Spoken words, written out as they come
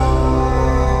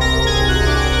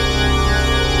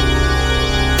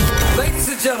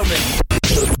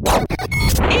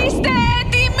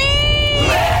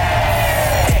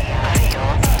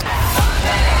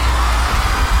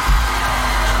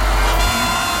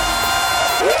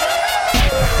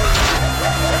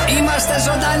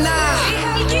ζωντανά.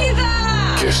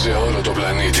 Και σε όλο το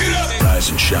πλανήτη. Rise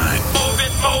and shine.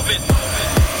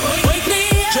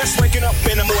 Just waking up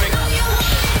in the morning.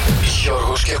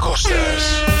 Γιώργος και Κώστας.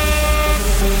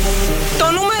 Το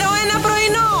νούμερο 1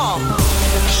 πρωινό.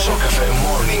 Sok FM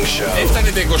Morning Show. Έφτανε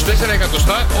τα 24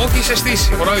 εκατοστά, όχι σε στήση.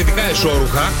 Φοράω ειδικά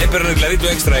εσώρουχα, έπαιρνε δηλαδή το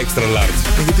extra large.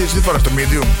 Γιατί εσύ φοράς το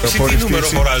medium. Εσύ τι νούμερο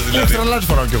φοράς δηλαδή? Extra large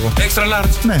φοράω κι εγώ. Extra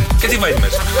large. Ναι. Και τι βάζει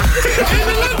μέσα?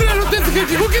 Ένα άντρα ερωτεύτηκα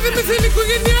κι εγώ και δεν με θέλει η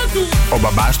οικογένειά του. Ο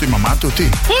μπαμπάς του, η μαμά του, τι?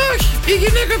 Όχι, η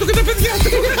γυναίκα του και τα παιδιά του.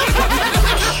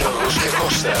 Γιώργος και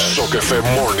Κώστας. Sok FM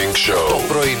Morning Show. Το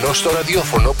πρωινό στο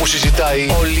ραδιόφωνο που συζητάει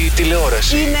όλη η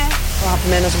τηλεόραση. Είναι ο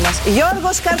αγαπημένος μας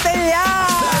Γιώργος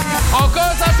Καρτελιάς. Ο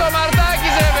Κώστας ο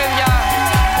Μαρτάκης, ρε παιδιά.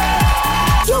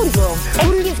 Γιώργο,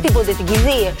 έφυγες τίποτε την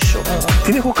κηδεία σου?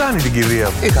 Την έχω κάνει την κηδεία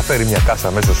μου. Είχα φέρει μια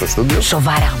κάσα μέσα στο στούντιο.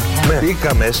 Σοβαρά μιλά? Ναι,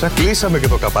 μπήκα μέσα, κλείσαμε και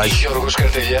το καπάκι. Γιώργος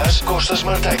Καρτελιάς, Κώστας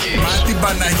Μαρτάκης. Μα την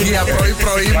Παναγία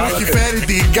πρωί μου έχει φέρει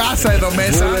την κάσα εδώ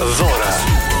μέσα. Δώρα.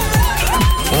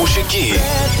 Μουσική.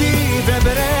 Πρέπει, δεν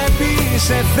πρέπει,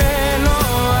 σε θέλω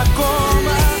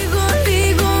ακόμα.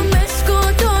 Λίγο με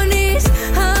σκοτώνεις,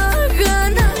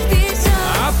 αγανάκτησα.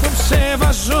 Απόψε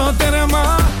βάζω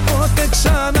τέρμα, πότε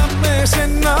ξανά με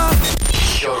σένα.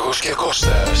 Γιώργος και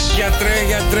Κώστας.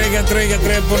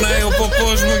 Γιατρέ, πονάει ο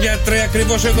ποπός μου, γιατρέ,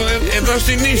 ακριβώς εδώ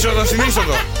στην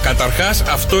είσοδο. Καταρχάς,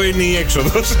 αυτό είναι η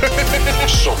έξοδος.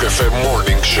 Sok FM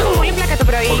Morning Show. Πολύ πλάκα το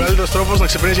πρωί. Ο καλύτερος τρόπος να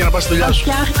ξυπνήσεις για να πας στη δουλειά σου.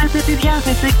 Φτιάχνετε τη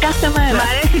διάθεση κάθε μέρα. Μ'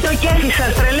 αρέσει το κέφι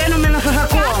σας, τρελαίνομαι να σας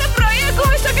ακούω. Κάθε πρωί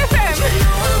ακούμε στο καφέ.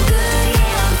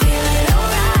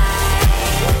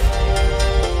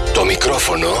 Το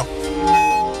μικρόφωνο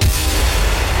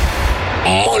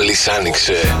μόλις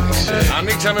άνοιξε.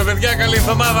 Ανοίξαμε, παιδιά, καλή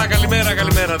εβδομάδα.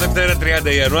 Καλημέρα. Δευτέρα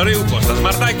 30 Ιανουαρίου. Κώστας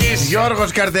Μαρτάκης.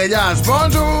 Γιώργος Καρτελιάς,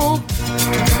 μποντζου.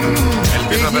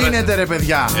 Τι γίνεται ρε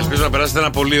παιδιά? Ελπίζω να περάσετε ένα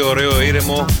πολύ ωραίο,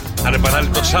 ήρεμο,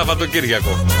 ανεπανάληπτο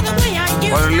Σαββατοκύριακο.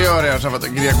 Πολύ ωραίο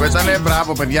Σαββατοκύριακο ήτανε.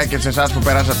 Μπράβο παιδιά και σε εσάς που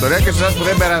περάσατε ωραία και σε εσάς που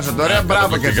δεν περάσατε ωραία.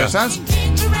 Μπράβο και σε εσάς.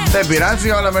 Δεν πειράζει,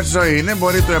 όλα μέσα στη ζωή είναι.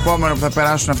 Μπορεί το επόμενο που θα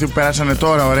περάσουν αυτοί που περάσανε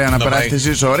τώρα ωραία να περάσετε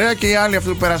εσείς ωραία και οι άλλοι αυτοί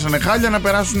που περάσανε χάλια να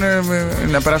περάσουν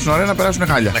ωραία, να περάσουν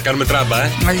χάλια. Να κάνουμε τράμπα,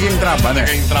 Να γίνει τράμπα, ναι.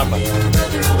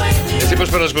 Εσύ πώς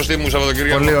πέρασες, Κωστή μου,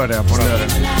 Σαββατοκύριακο? Πολύ ωραία, πολύ ωραία.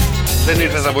 Δεν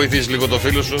ήρθες να βοηθήσεις λίγο το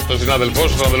φίλο σου, τον συνάδελφό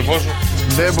σου, τον αδελφό σου?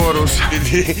 Δεν μπορούσα.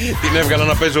 Την έβγαλα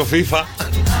να παίζω FIFA.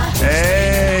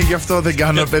 Γι' αυτό δεν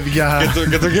κάνω παιδιά.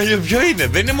 Και το γέλιο ποιο είναι?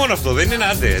 Δεν είναι μόνο αυτό, δεν είναι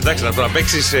άντε. Εντάξει, να το να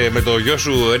παίξεις με το γιο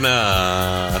σου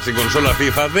στην κονσόλα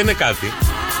FIFA δεν είναι κάτι.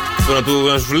 Το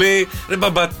να σου λέει ρε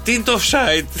μπαμπά, τι είναι το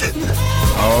offside?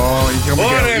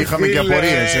 Είχαμε και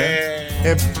απορίες,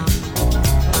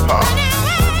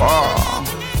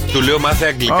 Του λέω μάθε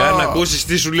αγγλικά να ακούσεις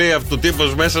τι σου λέει αυτό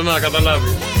τύπος μέσα να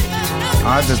καταλάβει.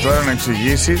 Άντε τώρα να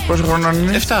εξηγήσει πόσο χρόνο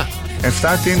είναι? 7. 7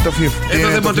 τι είναι το FIFA? Εδώ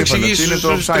δεν μπορεί να το εξηγήσει στους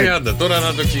στους 30. Τώρα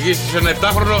να το εξηγήσει σε ένα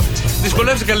 7χρονο.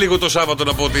 Δυσκολεύτηκα λίγο το Σάββατο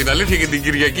να πω την αλήθεια και την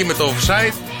Κυριακή με το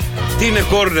offside. Τι είναι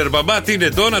corner, μπαμπά, τι είναι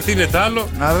το ένα, τι είναι τ' άλλο.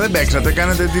 Να δεν παίξατε,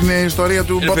 κάνετε την ιστορία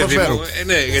του ποδοσφαίρου.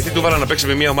 Ναι, γιατί του βάλα να παίξει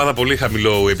με μια ομάδα πολύ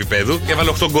χαμηλού επίπεδου και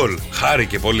έβαλε 8 γκολ.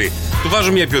 Χάρηκε πολύ. Του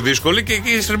βάζω μια πιο δύσκολη και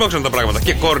εκεί στριμώξαν τα πράγματα.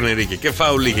 Και corner είχε, και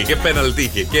foul είχε, και penalty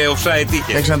είχε, και offside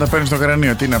είχε. Έχει να τα παίρνει στο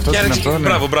κρανίο, τι είναι αυτό, τι είναι αυτό.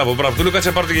 Μπράβο. Του λέω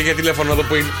κάτσε πάρω και για τηλέφωνο να δω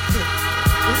που είναι.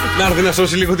 Να έρθει να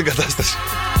σώσει λίγο την κατάσταση.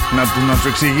 Να σου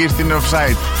εξηγήσει τι είναι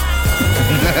offside.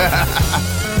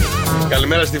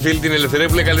 Καλημέρα στη φίλη την Ελευθερία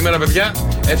που λέει καλημέρα παιδιά.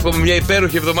 Εύχομαι μια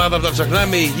υπέροχη εβδομάδα που τα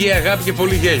ψαχνάμε. Υγεία, αγάπη και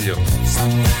πολύ γέλιο.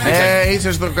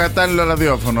 Είσαι στο κατάλληλο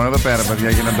ραδιόφωνο. Εδώ πέρα παιδιά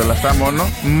γίνονται όλα αυτά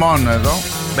μόνο εδώ.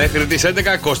 Μέχρι τις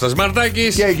 11 Κώστας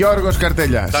Μαρτάκης και Γιώργος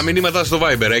Καρτελιάς. Τα μηνύματα στο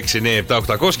Viber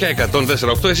 697-800 και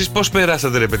 104-8. Εσείς πώς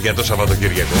περάσατε ρε παιδιά το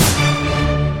Σαββατοκύριακο?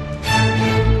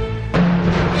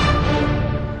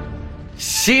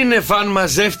 Σύννεφαν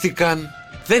μαζεύτηκαν.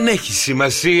 Δεν έχει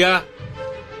σημασία.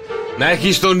 Να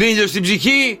έχεις τον ήλιο στην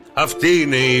ψυχή, αυτή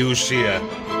είναι η ουσία.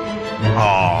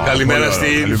 Καλημέρα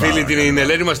στην φίλη την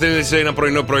Ελένη. Μας στέλνει σε ένα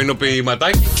πρωινό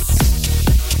ποιηματάκι.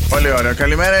 Πολύ ωραίο.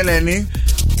 Καλημέρα Ελένη.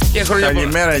 Και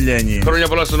καλημέρα Ελένη. Χρόνια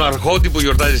πολλά στον Αρχόντι που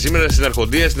γιορτάζει σήμερα, στην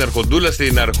Αρχοντία, στην Αρχοντούλα,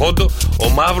 στην Αρχόντο. Ο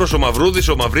Μαύρος, ο Μαυρούδης,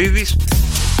 ο Μαυρίδης.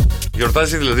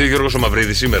 Γιορτάζει δηλαδή ο Γιώργος ο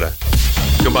Μαυρίδης σήμερα.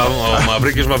 Και ο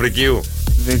Μαυρίκης Μαυρικίου.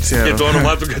 Δεν ξέρω. Και το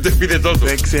όνομά του και το επίθετό του.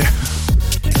 Δεν ξέρω.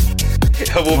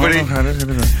 Από πριν.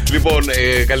 Λοιπόν,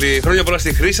 καλή χρόνια πολλά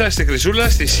στη Χρύσα, στη Χρυσούλα,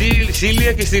 στη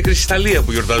Σίλια και στη Χρυσισταλία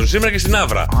που γιορτάζουν σήμερα και στην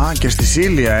Άβρα. Α, και στη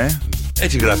Σίλια,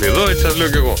 Έτσι γράφει εδώ, έτσι σας λέω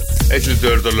κι εγώ. Έτσι λέει το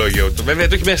ερωτολόγιο. Βέβαια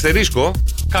το έχει με αστερίσκο.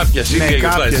 Κάποιες είναι,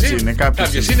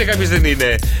 κάποιες είναι, κάποιες δεν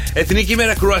είναι. Εθνική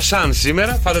ημέρα κρουασάν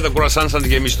σήμερα. Φάτε τα κρουασάν σαν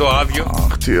γεμιστό άδειο.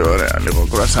 Αχ, τι ωραία, λίγο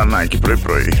κρουασανάκι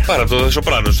πρωί-πρωί. Πάρα το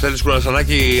σοπράνο. Θέλεις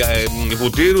κρουασανάκι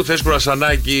βουτύρου, θες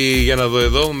κρουασανάκι για να δω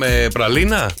εδώ με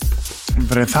πραλίνα.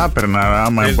 Βρε, θα έπαιρνα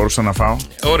άμα μπορούσα να φάω.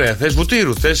 Ωραία, θες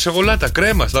βουτύρου, θες σοκολάτα,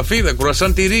 κρέμα, σταφίδα,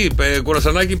 κουρασάν τυρί,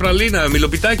 κουρασανάκι πραλίνα,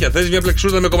 μιλοπιτάκια. Θες μια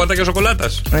πλεξούδα με κομματάκια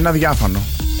σοκολάτας. Ένα διάφανο.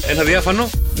 Ένα διάφανο?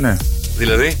 Ναι.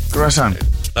 Δηλαδή? Κρουασάν.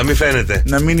 Να μην φαίνεται.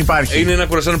 Να μην υπάρχει. Είναι ένα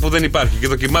κουρασάν που δεν υπάρχει και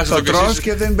δοκιμάστε το τρως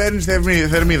και δεν παίρνεις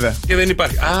θερμίδα. Και δεν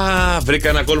υπάρχει. Α, βρήκα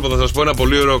ένα κόλπο, θα σας πω ένα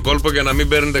πολύ ωραίο κόλπο για να μην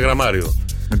παίρνετε γραμμάριο.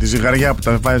 Με τη ζυγαριά που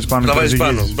τα βάζεις πάνω. Τα βάζεις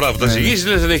πάνω. Μπράβο, τα ζυγίσεις,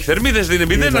 λες δεν έχει θερμίδες, δεν είναι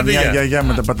 0. Μια γιαγιά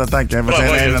με τα πατατάκια.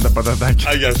 Έβαζε ένα τα πατατάκια.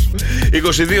 Αγιά σου.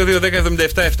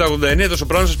 22-2-10-77-7-89. Το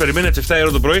Σοπράνο σας περιμένει από τις 7 η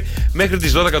ώρα το πρωί μέχρι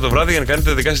τις 12 το βράδυ για να κάνετε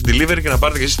τα δικά σας delivery και να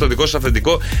πάρετε και εσείς το δικό σας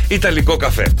αφεντικό ιταλικό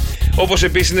καφέ. Όπως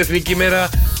επίσης είναι εθνική μέρα,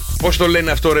 πώς το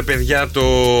λένε αυτό ρε παιδιά, το.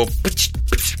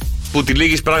 Που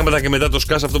τυλίγεις πράγματα και μετά το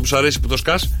σκάς, αυτό που σου αρέσει που το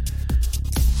σκάς.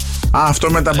 Α,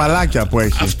 αυτό με τα μπαλάκια που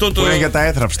έχει. Αυτό που είναι για τα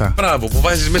έθραυστα. Μπράβο, που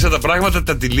βάζεις μέσα τα πράγματα,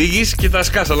 τα τυλίγεις και τα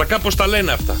σκάς. Αλλά κάπως τα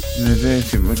λένε αυτά. Ναι, δεν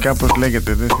θυμάμαι. Κάπως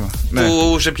λέγεται, δεν θυμάμαι.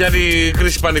 Που σε πιάνει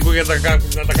κρίση πανικού για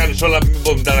να τα κάνεις όλα,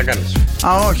 μην τα κάνεις.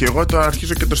 Α, όχι, εγώ το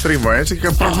αρχίζω και το στρίβω έτσι και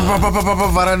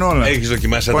βαράνε όλα. Έχεις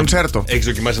δοκιμάσει κονσέρτο. Έχεις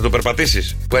δοκιμάσει να το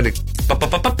περπατήσεις? Που είναι.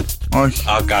 Όχι.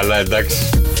 Α, καλά, εντάξει.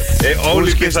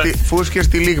 Φούσκες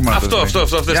τυλίγματος. Αυτό.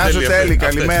 Γεια σου, Τέλη,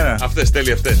 καλημέρα. Αυτές,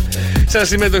 Τέλη, αυτές. Σαν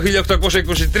σήμερα το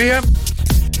 1823.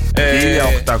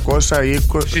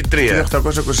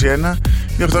 1821,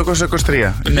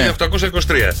 1823. Το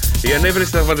 1823. Η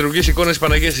ανέβρεση της θαυματουργικής εικόνας της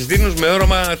Παναγίας της Δίνους με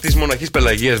όρομα της μοναχής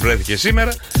Πελαγίας βρέθηκε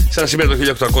σήμερα. Σαν σήμερα το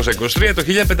 1823. Το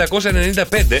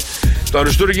 1595 το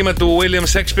αριστούργημα του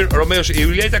William Shakespeare Ρωμαίος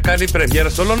Ιουλιέτα κάνει πρεμιέρα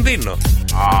στο Λονδίνο.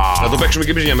 Να το παίξουμε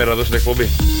κι εμείς μια μέρα εδώ στην εκπομπή.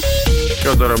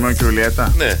 Ποιο το Ρωμαίο και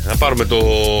Ιουλιέτα? Ναι, να πάρουμε το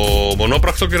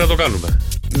μονόπρακτο και να το κάνουμε.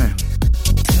 Ναι.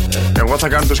 Εγώ θα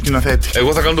κάνω το σκηνοθέτη.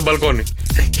 Εγώ θα κάνω τον μπαλκόνι.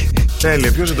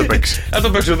 Τέλεια, ποιος θα το παίξει? Θα το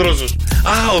παίξει ο Δρόσος.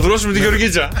 Α, ο Δρόσος με τη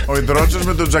Γεωργίτσα. Ο Δρόσος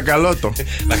με τον Τζακαλώτο.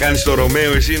 Να κάνεις το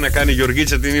Ρωμαίο εσύ, να κάνει η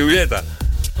Γεωργίτσα την Ιουλιέτα.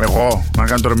 Εγώ, να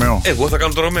κάνω το Ρωμαίο. Εγώ θα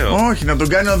κάνω το Ρωμαίο. Όχι, να τον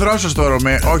κάνει ο Δρόσος το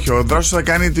Ρωμαίο. Όχι, ο Δρόσος θα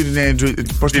κάνει την.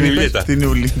 Πώς την Ιουλιέτα. Την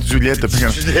Ιουλιέτα.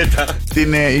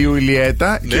 Την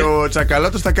Ιουλιέτα και ο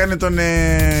Τσακαλώτος θα κάνει τον.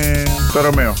 Το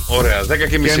Ρωμαίο. Ωραία,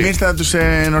 10:30. Και εμείς θα τους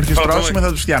ενορχιστρώσουμε,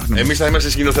 θα τους φτιάχνουμε. Εμείς θα είμαστε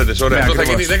σκηνοθέτες. Ωραία, αυτό θα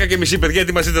γίνει 10:30, παιδιά.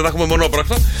 Ετοιμαστείτε, θα έχουμε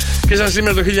μονόπρακτο. Και σαν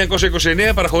σήμερα το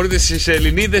 1929 παραχωρείται στις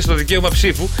Ελληνίδες το δικαίωμα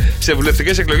ψήφου σε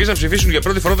βουλευτικές εκλογές να ψηφίσουν για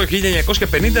πρώτη φορά το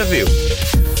 1952.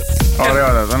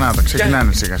 Ωραία, να τα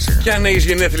ξεκινάνε σιγά-σιγά. Και αν έχεις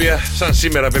γενέθλια σαν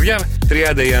σήμερα, παιδιά,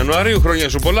 30 Ιανουαρίου, χρόνια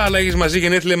σου πολλά, αλλά έχεις μαζί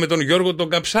γενέθλια με τον Γιώργο τον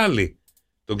Καψάλη.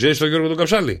 Τον ξέρεις τον Γιώργο τον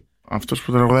Καψάλη? Αυτός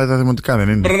που τραγουδάει τα δημοτικά, δεν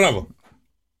είναι? Μπράβο.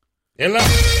 Έλα.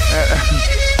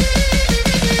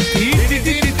 Τι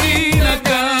να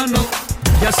κάνω,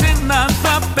 για σένα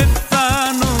θα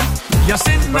πεθάνω.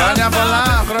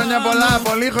 Χρόνια πολλά,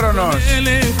 πολύχρονος.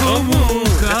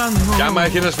 Και άμα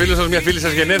έχει ένας φίλος σας, μια φίλη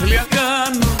σας γενέθλια,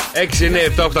 6, 9,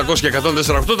 7, 800 και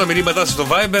 104,8 τα μηνύματά σας στο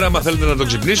Viber. Άμα θέλετε να το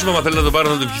ξυπνήσουμε, άμα θέλετε να το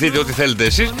πάρετε να το πιθείτε, ό,τι θέλετε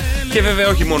εσείς. Και βέβαια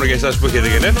όχι μόνο για εσάς που έχετε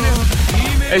γενέθλια.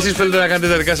 Εσείς θέλετε να κάνετε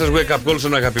τα δικά σας wake up call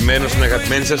στον αγαπημένο, στην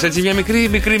αγαπημένη σας, έτσι μια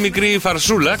μικρή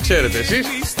φαρσούλα, ξέρετε εσείς.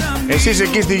 Εσείς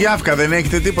εκεί στη Γιάφκα δεν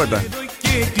έχετε τίποτα?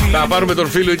 Θα πάρουμε τον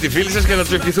φίλο ή τη φίλη σας και να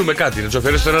του ευχηθούμε κάτι. Να του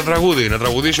αφαιρέσετε ένα τραγούδι. Να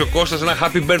τραγουδήσει ο Κώστας ένα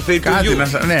happy birthday to you.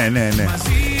 Ναι.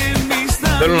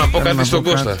 Θέλω να πω κάτι στον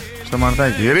Κώστα. Στο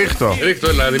Μαρτάκι. Ρίχτω,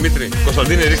 έλα Δημήτρη.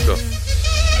 Κωνσταντίνε, ρίχτω.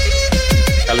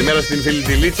 Καλημέρα στην φίλη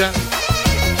τη Λίτσα.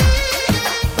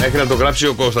 Έχει να το γράψει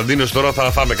ο Κωνσταντίνος τώρα,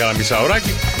 θα φάμε κανένα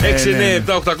μισάωράκι. 6, 9,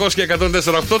 7, 800 και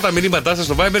 104,8 τα μηνύματά σας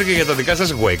στο Viber και για τα δικά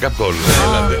σας wake up call.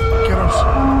 Έλατε.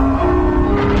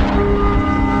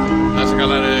 Να σε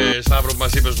καλά, ρε Σταύρο, που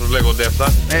μας είπες πως λέγονται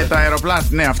αυτά. Τα αεροπλάσ,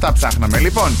 ναι, αυτά ψάχναμε.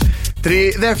 Λοιπόν,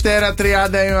 Δευτέρα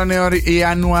 30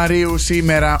 Ιανουαρίου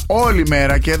σήμερα, όλη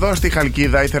μέρα και εδώ στη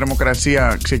Χαλκίδα η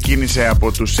θερμοκρασία ξεκίνησε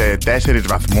από τους 4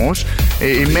 βαθμούς.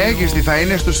 Η μέγιστη θα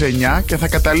είναι στους 9 και θα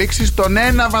καταλήξει στον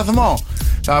 1 βαθμό.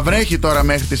 Θα βρέχει τώρα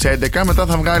μέχρι τις 11, μετά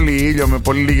θα βγάλει ήλιο με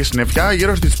πολύ λίγη συννεφιά.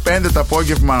 Γύρω στις 5 το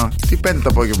απόγευμα. Τι 5 το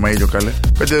απόγευμα ήλιο, καλέ?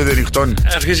 5 δεν νυχτώνει.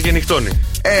 Αρχίζει και νυχτώνει.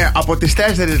 Από τις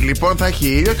 4 λοιπόν θα έχει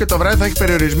ήλιο και το βράδυ θα έχει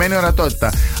περιορισμένη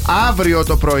ορατότητα. Αύριο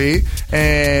το πρωί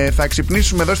θα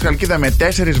ξυπνήσουμε εδώ στη Χαλκίδα με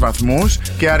 4 βαθμούς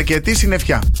και αρκετή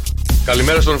συννεφιά.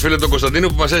 Καλημέρα στον φίλο τον Κωνσταντίνο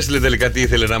που μας έστειλε τελικά τι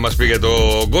ήθελε να μας πει για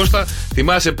τον Κώστα.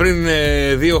 Θυμάσαι πριν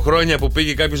 2 χρόνια που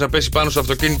πήγε κάποιος να πέσει πάνω στο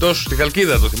αυτοκίνητό σου στη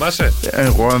Χαλκίδα, το θυμάσαι?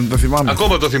 Εγώ δεν το θυμάμαι.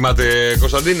 Ακόμα το θυμάται,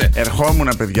 Κωνσταντίνε? Ερχόμουν,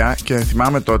 παιδιά, και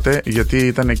θυμάμαι τότε γιατί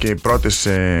ήταν και οι πρώτες,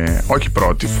 όχι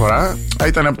πρώτη φορά,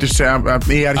 ήταν από τις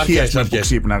οι αρχές που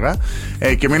ξύπναγα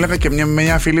και μίλαγα και με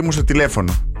μια φίλη μου στο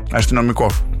τηλέφωνο,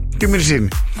 αστυνομικό. και Μυρσίνη.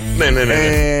 Ναι.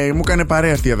 Μου έκανε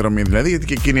παρέα στη διαδρομή δηλαδή, γιατί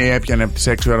και εκείνη έπιανε από τις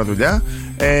 6 ώρα δουλειά.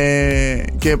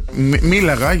 Και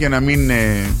μίλαγα για να μην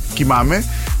κοιμάμαι.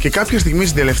 Και κάποια στιγμή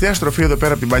στην τελευταία στροφή εδώ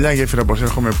πέρα από την παλιά γέφυρα, όπως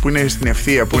έρχομαι, που είναι στην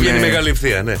Ευθεία. Που είναι η Μεγάλη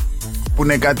Ευθεία, ναι. Που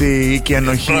είναι κάτι οίκη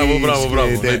ενοχής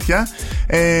και τέτοια.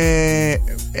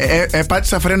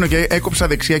 Πάτησα φρένο και έκοψα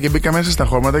δεξιά και μπήκα μέσα στα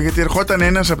χώματα, γιατί ερχόταν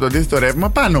ένας από το αντίθετο ρεύμα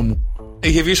πάνω μου.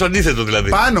 Είχε βγει στο αντίθετο δηλαδή.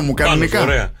 Πάνω μου, κανονικά.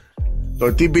 Ωραία.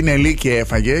 Το τι μπινελί και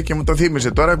έφαγε και μου το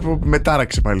θύμισε τώρα που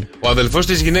μετάραξε πάλι. Ο αδελφός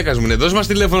της γυναίκας μου είναι. Δώσ' μας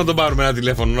τηλέφωνο να τον πάρουμε ένα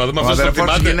τηλέφωνο. Να δούμε. Ο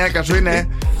αδελφός της γυναίκας σου είναι.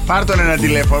 Πάρ' τον ένα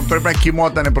τηλέφωνο. Πρέπει να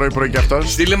κοιμότανε πρωί-πρωί κι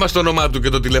αυτός. Στείλε μας το όνομά του και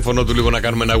το τηλέφωνο του λίγο να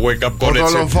κάνουμε ένα wake up call.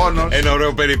 Ένα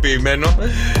ωραίο περιποιημένο.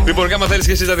 Λοιπόν, άμα θέλεις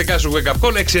και εσύ τα δικά σου wake up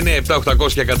call,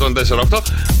 697-800-1048.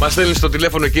 Μας στέλνεις το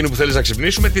τηλέφωνο εκείνο που θέλεις να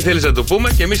ξυπνήσουμε, τι θέλεις να το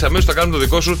πούμε και εμείς αμέσως θα κάνουμε το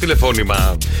δικό σου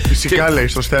τηλεφώνημα. Φυσικά λέει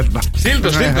στο στέλνο. Στείλ το.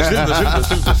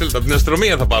 Από την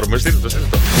αστρομία θα πάρουμε. Στείλ το.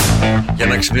 Για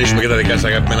να ξυπνήσουμε και τα δικά σας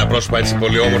αγαπημένα πρόσωπα, έτσι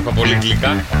πολύ όμορφα, πολύ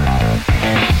γλυκά.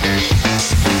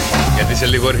 Γιατί σε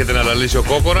λίγο έρχεται να αλαλήσει ο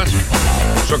Κόκορας.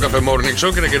 Sok FM Morning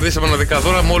Show και να κερδίσαμε μοναδικά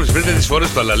δώρα μόλις βρείτε τις φορές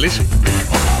που θα αλαλήσει.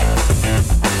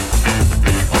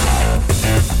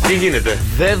 Τι γίνεται?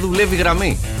 Δεν δουλεύει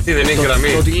γραμμή. Τι δεν έχει γραμμή?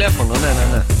 Το τηλέφωνο,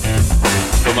 ναι.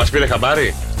 Το μας πήρε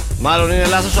χαμπάρι? Μάλλον είναι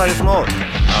λάθος ο αριθμός.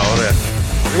 Α, ωραία.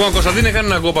 Λοιπόν, Κωνσταντίνε, κάνει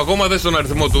ένα γκόπ ακόμα. Δες τον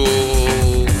αριθμό του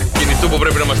κινητού που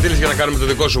πρέπει να μας στείλεις για να κάνουμε το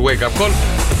δικό σου wake up call.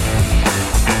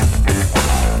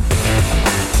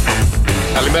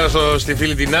 Καλημέρα στη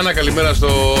φίλη την Άννα, καλημέρα στο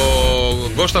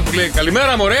Κώστα που λέει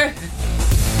καλημέρα μωρέ.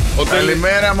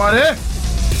 Καλημέρα μωρέ.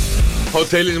 Ο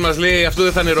Τέλης μας λέει αυτό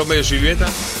δεν θα είναι Ρωμαίο Σιλιέτα,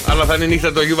 αλλά θα είναι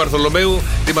νύχτα του Αγίου Βαρθολομαίου.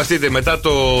 Θυμαστείτε, μετά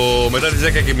τις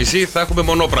 10:30 θα έχουμε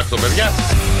μονόπρακτο, παιδιά.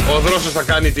 Ο Δρόσος θα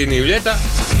κάνει την Ιουλιέτα.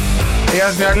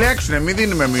 Ας διαλέξουνε, μην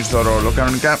δίνουμε εμείς το ρόλο.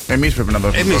 Κανονικά εμείς πρέπει να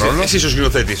δώσουμε το ρόλο. Εσείς ο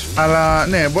σκηνοθέτης. Αλλά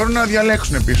ναι, μπορούν να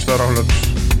διαλέξουν επίσης το ρόλο τους.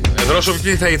 Δρόσο,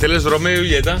 τι θα ήθελες, Ρωμαίο ή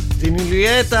Ιουλιέτα? Την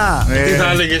Ιουλιέτα. Τι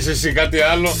θα έλεγες εσύ, κάτι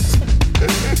άλλο?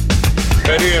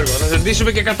 Περίεργο. Να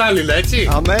ζητήσουμε και κατάλληλα, έτσι.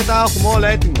 Αμέτα έχουμε όλα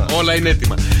έτοιμα. Όλα είναι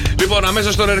έτοιμα. Λοιπόν,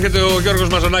 αμέσως τώρα έρχεται ο Γιώργος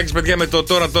Μαζονάκης, παιδιά, με το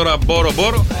τώρα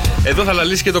μπόρο. Εδώ θα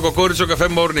λαλήσει και το κοκόρι Sok FM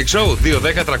Morning Show.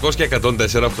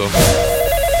 2-10-300-1048.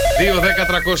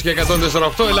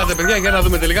 2-10-300-1048. Ελάτε, παιδιά, για να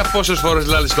δούμε τελικά πόσες φορές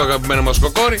λάλησε το αγαπημένο μας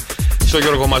κοκόρι. Στο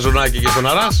Γιώργο Μαζονάκη και στον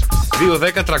Αράς.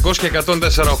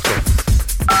 2-10-300-1048.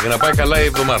 Για να πάει καλά η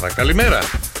εβδομάδα. Καλημέρα.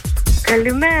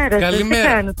 Καλημέρα. Τι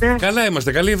κάνετε? Καλά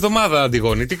είμαστε. Καλή εβδομάδα,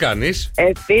 Αντιγόνη. Τι κάνεις?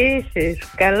 Επίσης.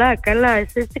 Καλά.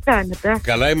 Εσείς τι κάνετε?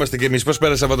 Καλά είμαστε κι εμείς. Πώς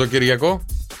πέρασε Σαββατοκύριακο?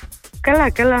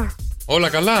 Καλά. Όλα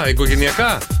καλά,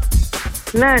 οικογενειακά?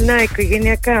 Ναι,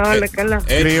 οικογενειακά, όλα καλά.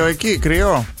 Κρύο εκεί,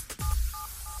 κρύο?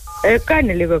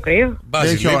 Κάνει λίγο κρύο.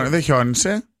 Δεν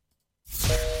χιόνισε?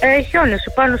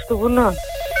 Χιόνισε πάνω στο βουνό.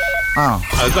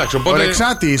 Εντάξει, οπότε...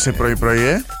 Ορεξάτη είσαι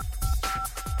πρωί-πρωί,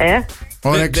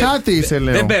 Ορεξάτη είσαι,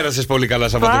 λέω. Δεν πέρασες πολύ καλά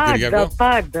Σαββατοκύριακο?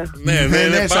 Πάντα. Ναι,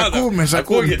 σ' ακούμε.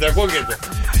 Ακούγεται.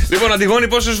 Λοιπόν, Αντιγόνη,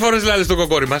 πόσες φορές λάλησε το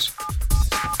κοκόρι μας?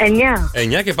 9.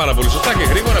 9 και πάρα πολύ σωστά και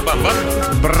γρήγορα. Πάμε.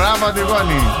 Μπράβο,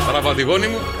 Αντιγόνη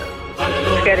μου.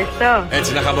 Ευχαριστώ.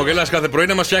 Έτσι, να χαμογελάς κάθε πρωί,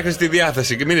 να μας φτιάχνεις τη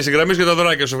διάθεση. Και μείνεις στη γραμμή και το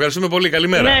δωράκι σου. Ευχαριστούμε πολύ.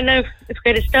 Καλημέρα. Ναι,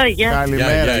 ευχαριστώ. Γεια.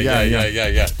 Καλημέρα,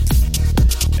 γεια.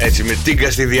 Έτσι, με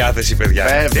τίγκα στη διάθεση,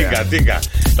 παιδιά. Τίγκα.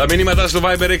 Τα μηνύματά στο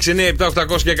Viber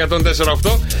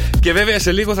 697-800-1048. Και βέβαια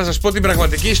σε λίγο θα σας πω την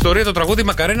πραγματική ιστορία. Το τραγούδι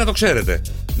Μακαρένα το ξέρετε.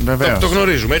 Βεβαίως. Το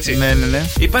γνωρίζουμε, έτσι. Ναι.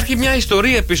 Υπάρχει μια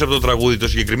ιστορία πίσω από το τραγούδι το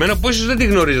συγκεκριμένο που ίσως δεν τη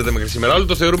γνωρίζετε μέχρι σήμερα. Όλοι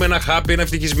το θεωρούμε ένα happy, ένα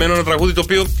ευτυχισμένο, ένα τραγούδι το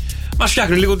οποίο μας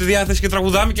φτιάχνει λίγο τη διάθεση και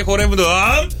τραγουδάμε και χορεύουμε το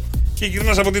και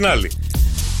γυρνάς από την άλλη.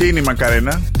 Τι είναι η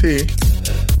Μακαρένα, τι?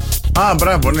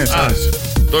 Μπράβο, ναι, σας.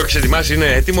 Το έχεις ετοιμάσει, είναι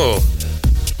έτοιμο?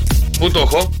 Πού το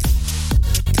έχω?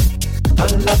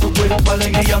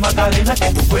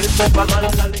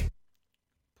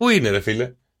 Πού είναι, ρε φίλε?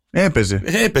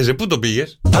 Έπαιζε, πού το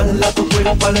πήγες?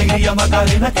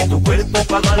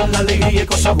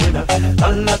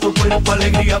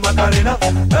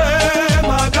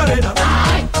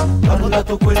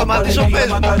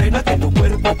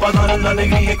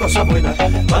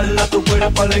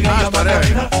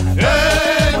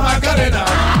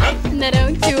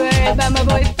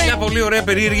 Μια πολύ ωραία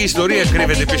περίεργη ιστορία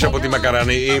κρύβεται πίσω από τη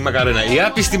Μακαρένα. Η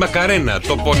άπιστη Μακαρένα.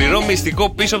 Το πονηρό μυστικό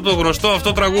πίσω από το γνωστό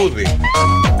αυτό τραγούδι.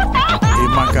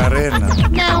 Η Μακαρένα.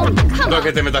 Το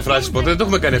έχετε μεταφράσει ποτέ? Δεν το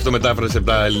έχουμε κάνει αυτό μετάφραση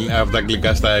από τα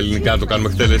αγγλικά στα ελληνικά, το κάνουμε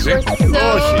εκτέλεση?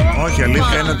 Όχι,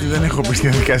 αλήθεια είναι ότι δεν έχω πει στη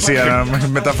διαδικασία να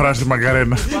μεταφράσει τη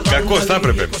Μακαρένα. Κακώς θα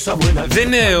έπρεπε. Δεν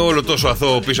είναι όλο τόσο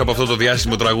αθώο πίσω από αυτό το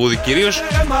διάσημο τραγούδι, κυρίως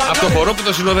από το χορό που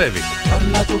το συνοδεύει.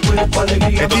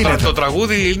 Το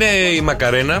τραγούδι είναι η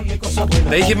Μακαρένα.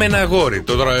 Τα είχε με ένα αγόρι,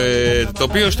 το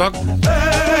οποίο στο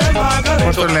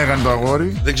Πώς το λέγανε το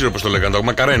αγόρι? Δεν ξέρω πώς το λέγανε, το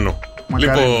Μακαρένο.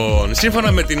 Λοιπόν,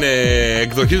 σύμφωνα με την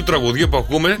εκδοχή του τραγουδιού που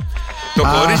ακούμε, το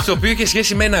κορίτσι το οποίο είχε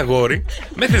σχέση με ένα αγόρι,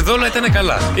 μέχρι εδώ όλα ήταν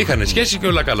καλά. Είχαν σχέση και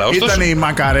όλα καλά. Ήταν η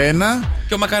Μακαρένα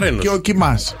και ο Μακαρένος και ο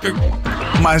Κιμάς.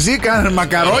 Μαζί κάνανε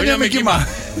μακαρόνια με κιμά.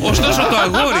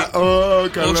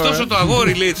 Ωστόσο το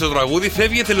αγόρι, λέει στο τραγούδι,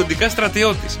 φεύγει εθελοντικά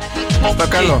στρατιώτης. Το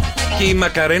καλό. Και η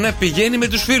Μακαρένα πηγαίνει με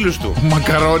τους φίλους του.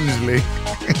 Μακαρόνις, λέει.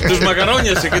 Τους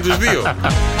μακαρόνιασε και τους δύο.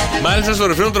 Μάλιστα στο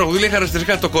ρεφρέν του τραγουδί λέει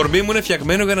χαρακτηριστικά: το κορμί μου είναι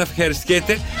φτιαγμένο για να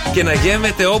ευχαριστιέται και να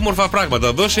γέμεται όμορφα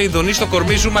πράγματα. Δώσε ειδονή στο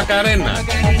κορμί σου, Μακαρένα.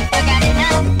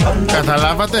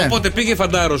 Καταλάβατε? Οπότε πήγε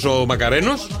φαντάρος ο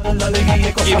Μακαρένος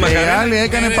και η άλλη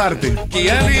έκανε πάρτι. Και η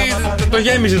άλλη το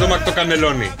γέμιζε το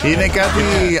κανελόνι. Είναι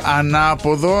κάτι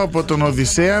ανάποδο από τον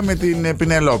Οδυσσέα με την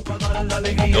Πινελόπη.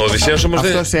 Ο Οδυσσέας όμως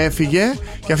αυτός έφυγε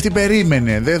και αυτή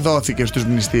περίμενε. Δεν δόθηκε στους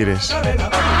μνηστήρες.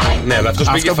 Ναι, αλλά αυτός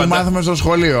πήγε αυτό που μάθαμε στο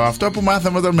σχολείο. Αυτό που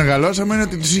μάθαμε όταν μεγαλώσαμε είναι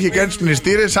ότι τους είχε κάνει τους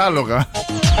μνηστήρες άλογα.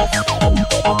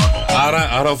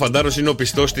 Άρα ο φαντάρος είναι ο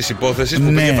πιστός της υπόθεσης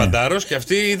που πήγε φαντάρος και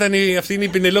αυτή είναι η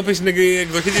Πινελόπη στην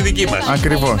εκδοχή τη δική μας.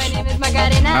 Ακριβώς.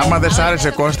 Άμα δεν σ' άρεσε,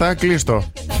 Κώστα,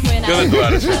 κλείστο. Ποιο δεν του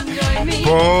άρεσε?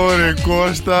 Πόρε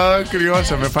Κώστα,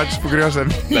 κρυώσαμε, φάτσες που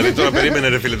κρυώσανε. Δηλαδή τώρα περίμενε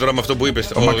ρε φίλε τώρα με αυτό που είπες.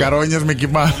 Ο Μακαρόνιας με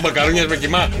κιμά. Μακαρόνιας με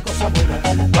κιμά.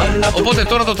 Οπότε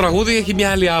τώρα το τραγούδι έχει μια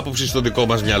άλλη άποψη στο δικό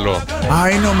μας μυαλό. Α,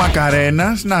 είναι ο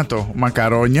Μακαρένας, να το, ο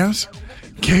Μακαρόνιας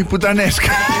και η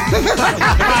Πουτανέσκα.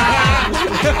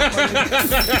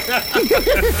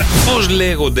 Πώς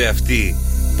λέγονται αυτοί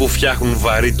που φτιάχνουν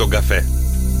βαρύ τον καφέ?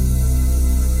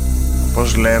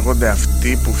 Πώς λέγονται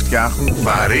αυτοί που φτιάχνουν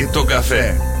βαρύ τον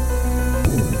καφέ?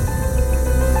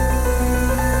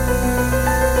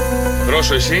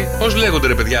 Ρώσο εσύ, πώς λέγονται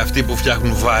ρε παιδιά αυτοί που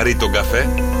φτιάχνουν βαρύ τον καφέ?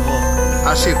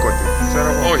 Ασήκωτοι.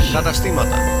 Όχι.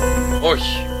 Καταστήματα.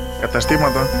 Όχι.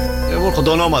 Καταστήματα. Εγώ έχω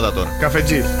το ονόματα τώρα.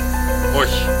 Καφετζής.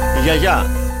 Όχι. Η γιαγιά.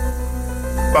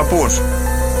 Παππούς.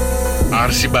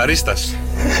 Αρσιμπαρίστας.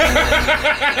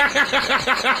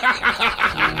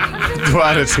 Του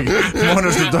άρεσε.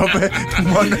 Μόνος του το είπε.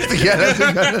 Μόνος του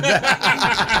γέλασε.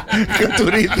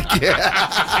 Κατουρίθηκε.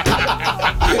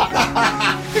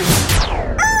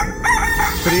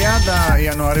 30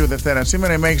 Ιανουαρίου Δευτέρα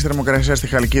σήμερα. Η μέγιστη θερμοκρασία στη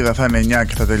Χαλκίδα θα είναι 9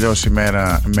 και θα τελειώσει η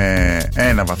μέρα με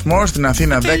 1 βαθμό. Στην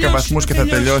Αθήνα 10 βαθμούς και θα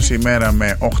τελειώσει η μέρα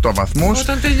με 8 βαθμούς.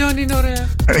 Όταν τελειώνει είναι ωραία.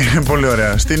 Είναι πολύ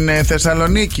ωραία. Στην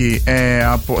Θεσσαλονίκη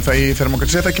η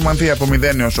θερμοκρασία θα κυμανθεί από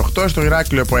 0 έως 8. Στο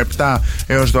Ηράκλειο από 7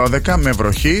 έως 12 με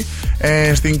βροχή.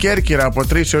 Στην Κέρκυρα από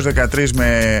 3 έως 13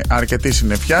 με αρκετή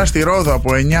συννεφιά. Στη Ρόδο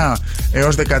από 9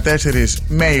 έως 14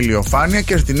 με ηλιοφάνεια.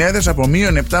 Και στην Έδες από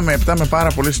μείον 7 με 7 με πάρα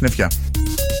πολύ συννεφιά.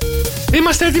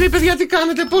 Είμαστε έτοιμοι, παιδιά, τι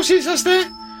κάνετε, πώς είσαστε?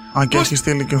 Α, και έχει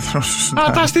στείλει και ο Θρόσος.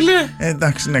 Α, τα στείλε.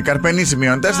 Εντάξει, ναι, Καρπενήσι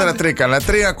μείον 4, Τρίκαλα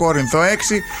 3, Κόρινθο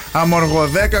 6, Αμοργό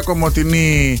 10,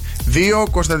 Κομοτηνή 2,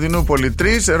 Κωνσταντινούπολη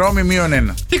 3, Ρώμη μείον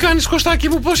 1. Τι κάνεις, Κωστάκι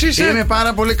μου, πώς είσαι? Είμαι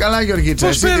πάρα πολύ καλά, Γεωργίτσα.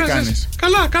 Πώς εσύ πέρασες? τι κάνεις?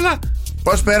 Καλά, καλά.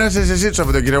 Πώς πέρασες εσύ το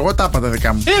Σαββατοκύριακο? Εγώ τα είπα τα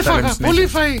δικά μου. Έφαγα, πολύ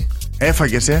φαΐ.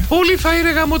 Έφαγες, Πολύ φαΐ,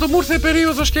 ρε γάμο, το μου ήρθε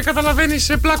περίοδος και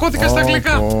καταλαβαίνεις, πλακώθηκα στα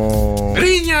αγγλικά.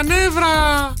 Ρίνια,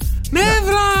 νεύρα.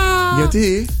 Νεύρα!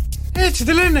 Γιατί? Έτσι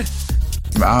δεν λένε.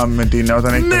 Α, με την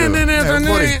όταν έχει περίοδο.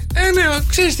 Ναι,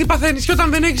 ξέρεις τι παθαίνεις. Και όταν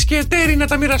δεν έχεις και τέρι να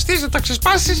τα μοιραστείς, να τα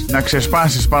ξεσπάσεις. Να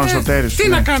ξεσπάσεις πάνω στο τέρι σου. Τι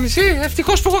να κάνεις,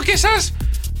 ευτυχώς που έχω και εσάς.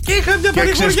 Και είχα μια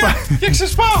παρηγοριά και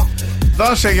ξεσπάω.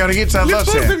 Δώσε, Γεωργίτσα, λοιπόν,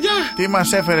 δώσε. παιδιά, τι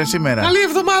μας έφερε σήμερα? καλή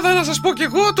εβδομάδα να σας πω κι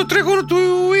εγώ. Το τρίγωνο του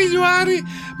ήλιου Άρη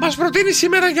μας προτείνει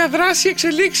σήμερα για δράση,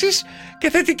 εξελίξεις και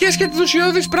θετικές και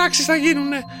ενθουσιώδεις πράξεις θα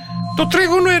γίνουνε. Το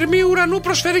τρίγωνο Ερμίου Ουρανού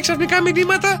προσφέρει ξαφνικά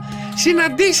μηνύματα,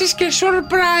 συναντήσεις και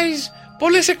surprise.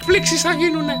 Πολλές εκπλήξεις θα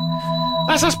γίνουνε.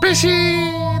 Θα σας πέσει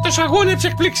το σαγόνι από τις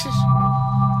εκπλήξεις.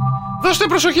 Δώστε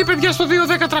προσοχή, παιδιά, στο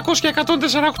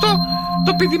 2-10-300-1048.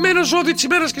 Το πηδημένο ζώδι της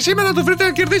ημέρας και σήμερα να το βρείτε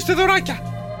να κερδίσετε δωράκια.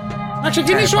 Να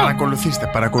ξεκινήσω.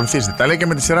 Παρακολουθήστε. Τα λέει και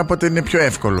με τη σειρά πότε είναι πιο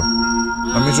εύκολο.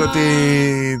 Νομίζω ότι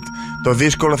το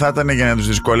δύσκολο θα ήταν για να τους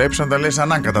δυσκολέψει να τα λες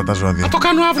ανάκατα τα ζώδια. Θα το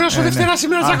κάνω αύριο στο Δευτέρα,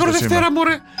 σήμερα Ζάκαρο Δευτέρα,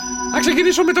 μωρέ. Να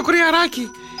ξεκινήσω με το κρυαράκι.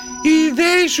 Οι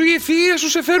ιδέες σου, οι ευφυΐες σου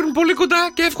σε φέρουν πολύ κοντά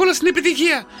και εύκολα στην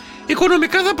επιτυχία.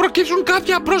 Οικονομικά θα προκύψουν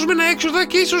κάποια απρόσμενα έξοδα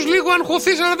και ίσως λίγο αν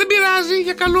χωθείς, αλλά δεν πειράζει,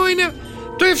 για καλό είναι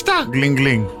το 7. Γκλινγκ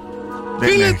γκλινγκ.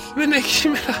 Δεν έχει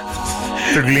σήμερα.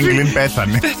 Το γκλινγκ γκλινγκ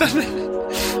πέθανε.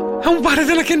 Θα μου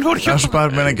πάρετε ένα καινούριο. Θα σου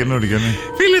πάρουμε ένα καινούριο, ναι.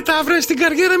 Φίλε, Ταύρε, στην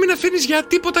καριέρα μην αφήνεις για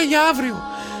τίποτα για αύριο.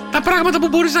 Τα πράγματα που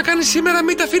μπορείς να κάνεις σήμερα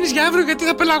μην τα αφήνεις για αύριο, γιατί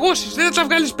θα πελαγώσεις. Δεν θα τα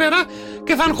βγάλεις πέρα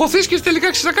και θα αγχωθείς και τελικά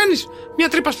θα κάνεις μια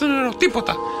τρύπα στο νερό.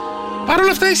 Τίποτα. Παρ'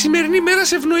 όλα αυτά, η σημερινή μέρα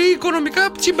σε ευνοεί οικονομικά.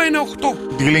 Τσίμπα είναι 8.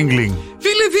 Γκλινγκ γκλινγκ.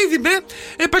 Φίλε Δίδυμε,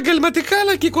 επαγγελματικά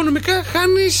αλλά και οικονομικά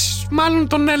χάνεις μάλλον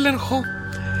τον έλεγχο.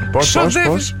 Πώς?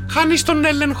 Χάνεις τον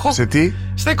έλεγχο. Σε τι?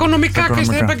 Στα οικονομικά και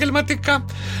στα επαγγελματικά.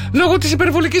 Λόγω της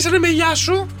υπερβολικής ανεμελιάς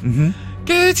σου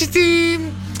και έτσι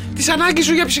της ανάγκης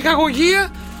σου για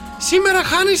ψυχαγωγία. Σήμερα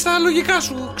χάνεις τα λογικά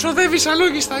σου. Ξοδεύεις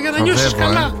αλόγιστα για να νιώσεις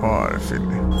καλά. Ωραία,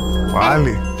 φίλε.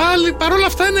 Πάλι. Παρόλα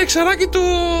αυτά είναι εξαράκι το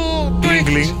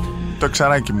έχεις. Το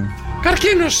εξαράκι μου.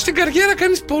 Καρκίνος. Στην καριέρα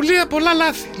κάνεις πολλά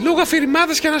λάθη. Λόγω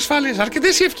αφηρημάδας και ανασφάλειας.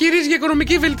 Αρκετές οι ευκαιρίες για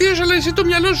οικονομική βελτίωση, αλλά εσύ το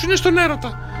μυαλό σου είναι στον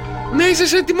έρωτα. Ναι, είσαι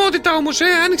σε ετοιμότητα όμως,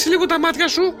 άνοιξε λίγο τα μάτια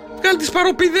σου. Βγάλει τις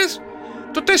παροπίδες.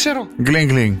 Το 4.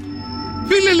 Γκλινγκ.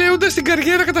 Φίλε, λέοντας στην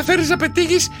καριέρα καταφέρεις να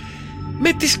πετύχεις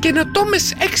με τις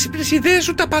καινοτόμες έξυπνες ιδέες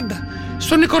σου τα πάντα.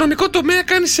 Στον οικονομικό τομέα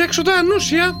κάνεις έξοδα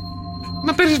ανούσια.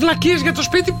 Να παίρνεις βλακίες για το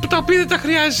σπίτι που τα οποία δεν τα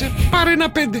χρειάζεσαι. Πάρε ένα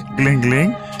 5. Γκλινγκ.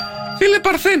 Φίλε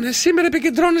Παρθένε, σήμερα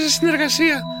επικεντρώνεσαι στην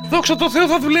εργασία. Δόξα τω Θεώ,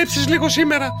 θα δουλέψεις λίγο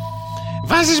σήμερα.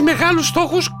 Βάζεις μεγάλους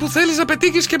στόχους που θέλεις να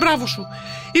πετύχεις και μπράβο σου.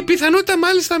 Η πιθανότητα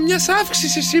μάλιστα μιας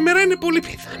αύξησης σήμερα είναι πολύ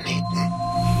πιθανή.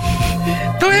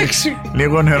 Το 6.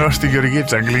 Λίγο νερό στη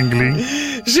Γεωργίτσα. Γκλινγκ.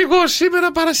 Ζυγός,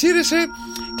 σήμερα παρασύρεσαι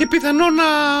και πιθανό να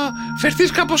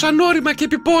φερθείς κάπως ανώρημα και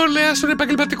επιπόλαια στον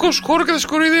επαγγελματικό σου χώρο και θα σε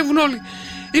κοροϊδεύουν όλοι.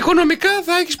 Οικονομικά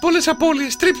θα έχεις πολλές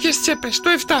απώλειες, τρύπιες τσέπες. Το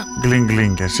 7.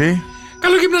 Γκλινγκ. Εσύ?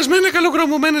 Καλογυμνασμένα,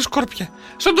 καλογραμμωμένα σκόρπια.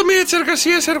 Στον τομέα της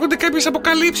εργασίας έρχονται κάποιες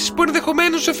αποκαλύψεις που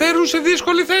ενδεχομένως σε φέρουν σε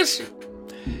δύσκολη θέση.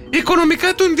 Οικονομικά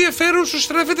το ενδιαφέρον σου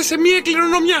στρέφεται σε μία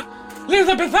κληρονομιά. Λέει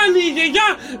θα πεθάνει η γιαγιά.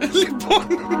 Λοιπόν.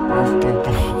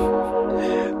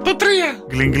 Το 3.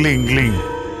 Γκλινγκ.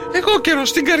 Εγώ καιρό.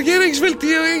 Στην καριέρα έχεις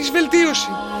βελτίωση.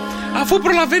 Αφού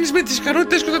προλαβαίνεις με τις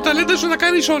ικανότητες και τα ταλέντα σου να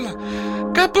κάνεις όλα.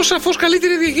 Κάπως σαφώς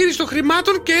καλύτερη διαχείριση των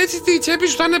χρημάτων και έτσι η τσέπη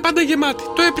σου θα είναι πάντα γεμάτη.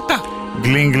 Το 7.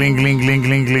 Γκλινγκ.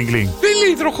 Φίλοι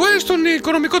υδροχόες στον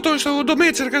οικονομικό στον τομέα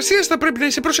της εργασίας θα πρέπει να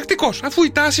είσαι προσεκτικός, αφού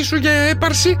η τάση σου για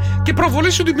έπαρση και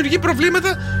προβολή σου δημιουργεί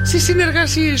προβλήματα στις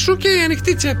συνεργασίες σου και η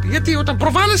ανοιχτή τσέπη. Γιατί όταν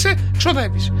προβάλλεσαι,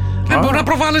 ξοδεύεις. Δεν μπορεί να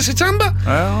προβάλλεσαι τσάμπα.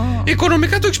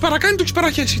 Οικονομικά το έχεις παρακάνει, το έχεις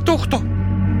παραχέσει. Το 8.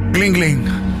 Γκλινγκ.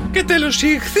 Και τέλος, οι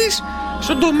ηχθείς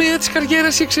στον τομέα της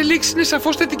καριέρας οι εξελίξεις είναι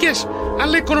σαφώς θετικές.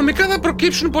 Αλλά οικονομικά θα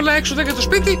προκύψουν πολλά έξοδα για το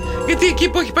σπίτι, γιατί εκεί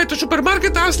που έχει πάει το σούπερ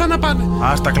μάρκετ, άστα να πάνε.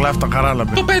 Άστα κλάφτα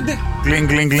χαράλαμπε. Το 5.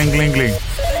 Γκλινγκ.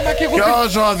 Ποιο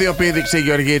ζώδιο πήδηξε η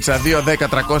Γεωργίτσα?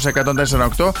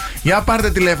 2-10-300-104-8. Για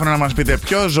πάρτε τηλέφωνο να μας πείτε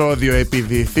ποιο ζώδιο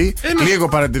επιδίθη. Λίγο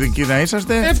παρατηρητικοί να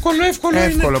είσαστε.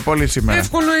 Εύκολο πολύ σήμερα.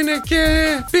 Εύκολο είναι και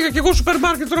πήγα κι εγώ σούπερ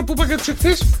μάρκετ τώρα που είπα για τους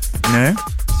ηχθείς. Ναι.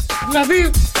 Δηλαδή,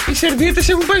 οι σερβιέτες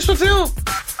έχουν πάει στο Θεό.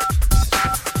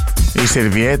 Οι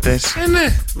σερβιέτες.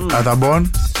 Ναι.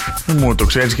 Αταμπών. Μου το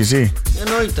ξέρεις κι εσύ?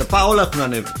 Εννοείται, όλα έχουν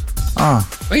ανέβει.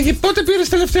 Πότε πήρες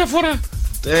τελευταία φορά?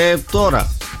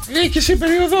 Τώρα. Και εσύ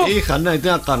περίοδο? Είχα, ναι, τι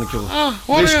να κάνω κι εγώ.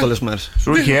 Δύσκολες μέρες.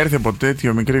 Σου είχε έρθει από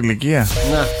τέτοιο μικρή ηλικία?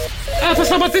 Ναι. Θα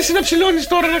σταματήσει να ψηλώνεις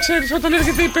τώρα, να ξέρεις. Όταν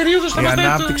έρχεται η περίοδος σταματάει. Η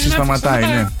ανάπτυξη σταματάει,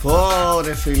 ναι.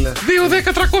 Ωρε φίλε.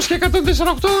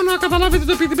 2-10-300-104-8 να καταλάβετε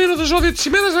το επιτυχημένο το ζώδιο της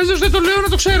ημέρας. Αλλιώς δεν το λέω να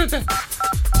το ξέρετε.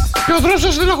 Και ο δρόσος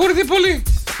σας στεναχωρηθεί πολύ.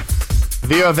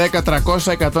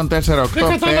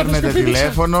 2-10-300-104-8. Παίρνετε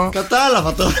τηλέφωνο.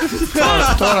 Κατάλαβα τώρα.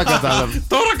 Τώρα κατάλαβε.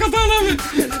 Τώρα κατάλαβε.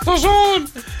 Το ζώο.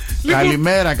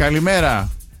 Καλημέρα. Καλημέρα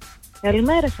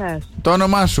σας. Το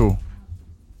όνομά σου?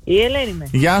 Η Ελένη είμαι.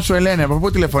 Γεια σου Ελένη, από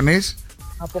πού τηλεφωνείς?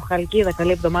 Από Χαλκίδα,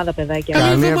 καλή εβδομάδα παιδάκια.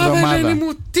 Καλή εβδομάδα Ελένη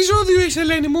μου. Τι ζώδιο είσαι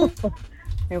Ελένη μου?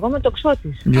 Εγώ είμαι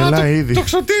τοξότης. Γελάει ήδη.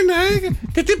 Τοξοτίνα,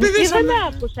 Και τι πηδήσαμε? Δεν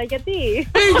άκουσα, γιατί?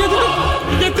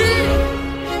 Γιατί?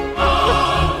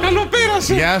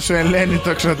 Καλοπέρασε. Γεια σου Ελένη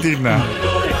τοξοτίνα.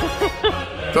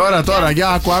 Τώρα,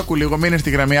 για άκου λίγο, μείνε στη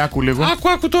γραμμή, άκου λίγο.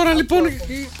 Άκου τώρα λοιπόν.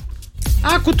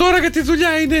 Άκου τώρα για τη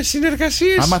δουλειά, είναι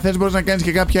συνεργασίες. Άμα θες μπορείς να κάνεις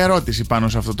και κάποια ερώτηση πάνω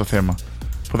σε αυτό το θέμα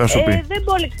που θα σου πει. Δεν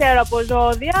πολύ ξέρω από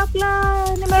ζώδια, απλά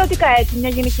ενημερωτικά έτσι, μια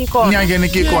γενική εικόνα. Μια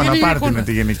γενική εικόνα, πάρτε με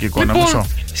τη γενική εικόνα. Λοιπόν,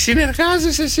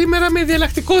 συνεργάζεσαι σήμερα με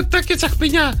διαλλακτικότητα και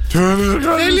τσαχπινιά.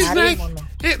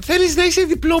 Θέλεις να είσαι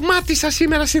διπλωμάτισσα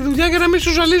σήμερα στη δουλειά για να μην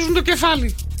σου ζαλίζουν το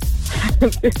κεφάλι.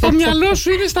 Το μυαλό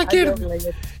σου είναι στα κέρδη.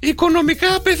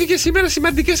 Οικονομικά απέφυγε σήμερα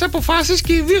σημαντικές αποφάσεις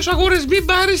και ιδίως αγορές μην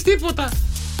πάρεις τίποτα.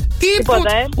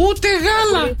 Ούτε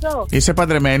γάλα. Είσαι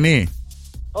παντρεμένη?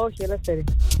 Όχι, ελεύθερη.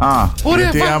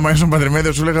 Γιατί άμα ήσουν παντρεμένη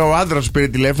θα σου λέγα ο άντρας σου πήρε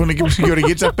τηλέφωνο και η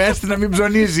Γεωργίτσα πέστη να μην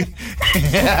ψωνίζει.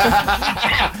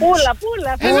 Πούλα,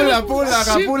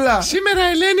 αγαπούλα. Σήμερα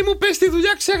Ελένη μου πες στη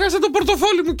δουλειά, ξέχασα το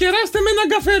πορτοφόλι μου. Κεράστε με έναν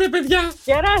καφέ ρε παιδιά.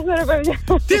 Κεράστε ρε παιδιά.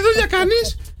 Τι δουλειά κάνεις?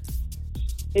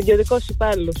 Ιδιωτικός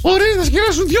υπάλληλος. Ωραία, θα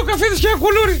σκεράσουν 2 καφέδες και ένα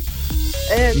κουλούρι.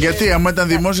 Γιατί, άμα ήταν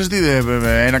δημόσιες, τι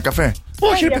ένα καφέ.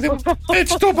 Όχι, ρε παιδί μου.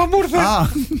 Έτσι το είπα, μου ήρθε.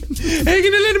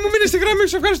 Έγινε, Ελένη, μου μείνε στη γραμμή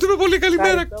σου. Ευχαριστούμε πολύ.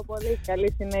 Καλημέρα. Καλή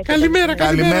συνέχεια.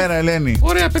 Καλημέρα, Ελένη.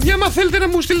 Ωραία, παιδιά, άμα θέλετε να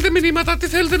μου στείλετε μηνύματα, τι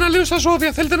θέλετε να λέω στα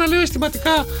ζώδια, θέλετε να λέω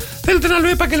αισθηματικά, θέλετε να λέω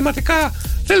επαγγελματικά,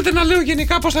 θέλετε να λέω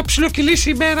γενικά πώς θα ψιλοκυλήσει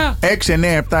η μέρα.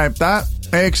 6977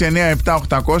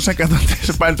 697-800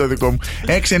 104, πάλι το δικό μου.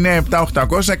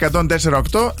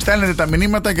 697-800-1048. Στέλνετε τα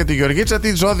μηνύματα για τη Γεωργίτσα.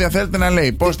 Τι ζώδια θέλετε να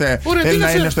λέει. Πώς θέλει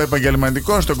να είναι στο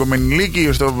επαγγελματικό, στο κομμενιλίκι,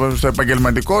 στο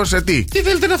επαγγελματικό, σε τι. Τι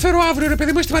θέλετε να φέρω αύριο, ρε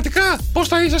παιδί μου, αισθηματικά. Πώς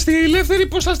θα είσαστε ελεύθεροι,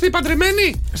 πώς θα είστε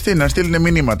παντρεμένοι. Να στείλουν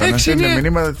μηνύματα. Να στείλουν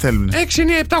μηνύματα τι θέλουν. 697-800-1048.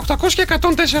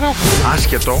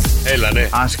 Άσχετο. Έλα, ναι.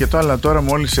 Άσχετο, αλλά τώρα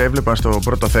μόλις έβλεπα στο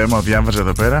πρώτο θέμα, διάβαζα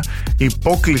εδώ πέρα,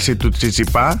 υπόκληση του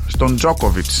Τσιτσιπά στον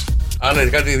Τζόκοβιτς. Α, ναι,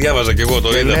 κάτι διάβαζα και εγώ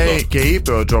το είδα αυτό. Και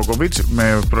είπε ο Τζόκοβιτς,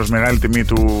 προς μεγάλη τιμή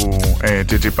του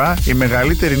Τσιτσιπά, η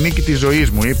μεγαλύτερη νίκη της ζωής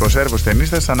μου, είπε ο Σέρβος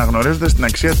τενίστας, αναγνωρίζοντας την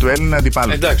αξία του Έλληνα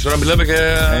αντιπάλου. Εντάξει, τώρα μιλάμε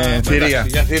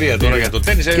για θηρία τώρα για το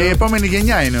τένις. Και η επόμενη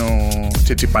γενιά είναι ο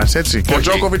Τσιτσιπάς, έτσι. Και ο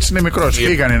Τζόκοβιτς είναι μικρός.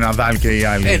 Φύγανε Ναδάλ και οι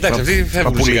άλλοι. Εντάξει, αυτοί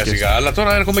φεύγουν σιγά-σιγά. Αλλά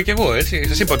τώρα έρχομαι και εγώ, έτσι.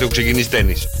 Σας είπα ότι έχω ξεκινήσει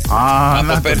τένις.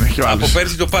 Από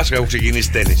πέρσι το Πάσχα έχω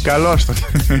ξεκινήσει τένις. Καλώς το.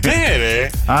 Ναι, ρε.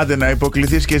 Άντε να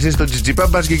υποκληθείς και εσύ στον Τσιτσιπά,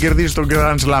 μπας και κερδίσεις τον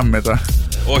Grand Slam μετά.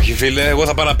 Όχι, φίλε, εγώ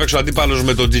θα πάω να παίξω αντίπαλος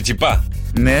με τον Τσιτσιπά.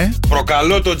 Ναι.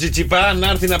 Προκαλώ τον Τσιτσιπά να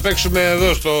έρθει να παίξουμε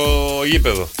εδώ στο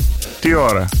γήπεδο. Τι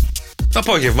ώρα? Το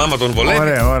απόγευμα, άμα τον βολεύει.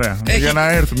 Ωραία. Για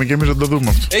να έρθουμε και εμείς να το δούμε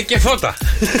αυτό. Έχει και φώτα.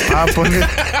 Πολύ.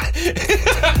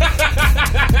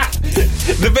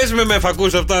 Δεν παίζουμε με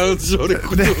φακούς αυτά.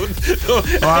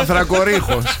 Ο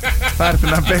Ανθρακορίχος θα έρθει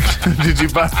να παίξει τον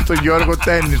Τσιτσιπά, τον Γιώργο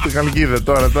τένις στη Χαλκίδα.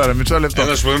 Τώρα, μισό λεπτό.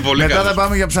 Μετά θα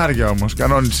πάμε για ψάρια όμως.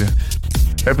 Κανόνισε.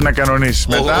 Πρέπει να κανονίσεις.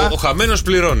 Ο χαμένος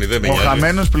πληρώνει, δεν με νοιάζει. Ο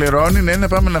χαμένος πληρώνει, ναι, να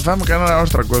πάμε να φάμε κανένα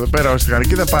όστρακο εδώ πέρα στη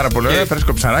Χαλκίδα. Πάρα πολύ ωραία.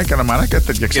 Φρέσκο ψαράκι, καλαμαράκι, κάτι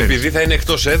τέτοια. Και επειδή θα είναι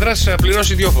εκτός έδρας, θα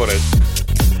πληρώσει 2 φορές.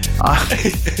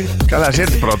 Καλά, εσύ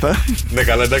έρθει πρώτα. Ναι,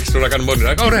 καλά, εντάξει, τώρα κάνουμε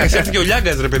όνειρα. Ωραία, έρθει και ο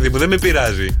Λιάγκας, ρε παιδί μου, δεν με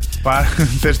πειράζει.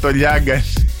 Θες το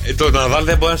Λιάγκας. Το Ναδάλ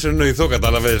δεν μπορεί να σε εννοηθώ,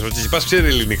 καταλαβαίνεις. Ο Τσιτσιπάς ξέρει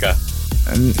ελληνικά.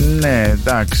 Ναι,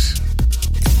 εντάξει.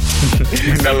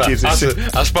 Καλά,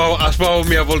 ας πάω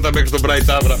μια βόλτα μέχρι τον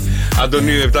Bright Avra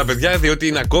Αντωνίου 7, παιδιά,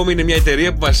 διότι είναι μια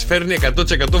εταιρεία που μας φέρνει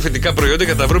 100% φυτικά προϊόντα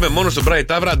και τα βρούμε μόνο στο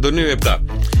Bright Avra Αντωνίου 7.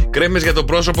 Κρέμες για το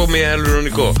πρόσωπο με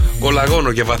υαλουρονικό, κολαγόνο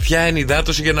για βαθιά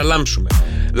ενυδάτωση για να λάμψουμε,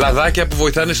 λαδάκια που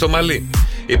βοηθάνε στο μαλλί.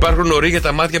 Υπάρχουν ορί για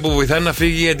τα μάτια που βοηθάνε να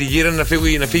φύγει η αντιγύρανση,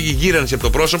 να φύγει η γύρανση από το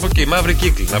πρόσωπο και η μαύρη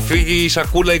κύκλη, να φύγει η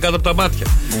σακούλα ή κάτω από τα μάτια.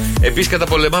 Επίσης,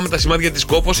 καταπολεμάμε τα σημάδια της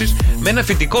κόπωσης με ένα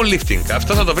φυτικό lifting.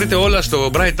 Αυτό θα το βρείτε όλα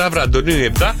στο Bright Avra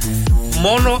Αντωνίου 7.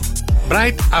 Μόνο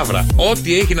Bright Avra.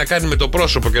 Ό,τι έχει να κάνει με το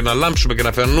πρόσωπο και να λάμψουμε και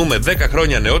να φαινούμε 10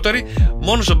 χρόνια νεότεροι,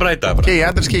 μόνο στο Bright Avra. Και οι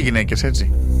άντρες και οι γυναίκες,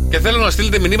 έτσι. Και θέλω να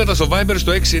στείλετε μηνύματα στο Viber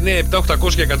στο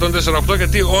 697-800-1048,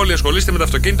 γιατί όλοι ασχολείστε με τα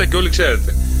αυτοκίνητα και όλοι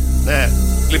ξέρετε. Ναι.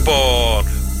 Λοιπόν,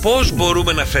 πώς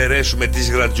μπορούμε να αφαιρέσουμε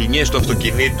τις γρατζουνιές του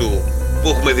αυτοκινήτου που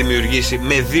έχουμε δημιουργήσει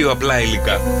με 2 απλά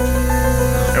υλικά?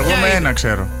 Εγώ με ένα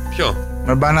ξέρω. Ποιο?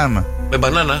 Με μπανάνα. Με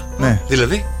μπανάνα? Ναι.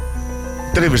 Δηλαδή?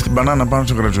 Τρίβεις την μπανάνα πάνω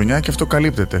στο γρατζουνιά και αυτό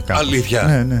καλύπτεται κάπως.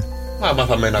 Αλήθεια? Ναι.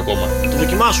 Μάθαμε ένα ακόμα. Το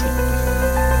δοκιμάσου.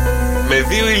 Με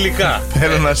 2 υλικά.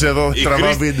 Θέλω να σε δω,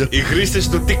 τραβά βίντεο. Οι χρήστες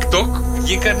του TikTok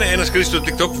βγήκανε, ένας χρήστης του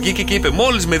TikTok βγήκε και είπε: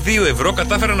 μόλις με 2 ευρώ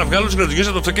κατάφερα να βγάλω τις γρατζουνιές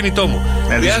από το αυτοκίνητό μου.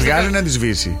 Να τις βγάλει, να τις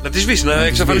σβήσει. Να τις σβήσει, να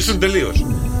εξαφανιστούν τελείως.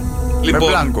 Λοιπόν, με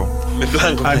μπλάνκο.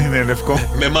 Αν είναι λευκό.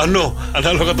 Με μανό,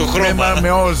 ανάλογα το χρώμα.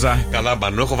 Με όζα. Καλά,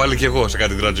 μανό, έχω βάλει και εγώ σε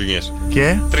κάτι γρατζουνιές.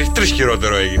 Και? 3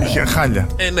 χειρότερο έγινε. Χάλια.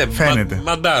 Ναι, φαίνεται.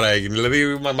 Μαντάρα έγινε, δηλαδή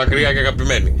μακριά και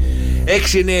αγαπημένη.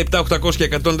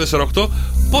 697-800-1048.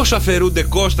 Πώς αφαιρούνται,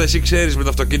 Κώστα, εσύ ξέρεις, με τα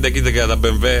αυτοκίνητα και τα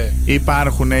BMW?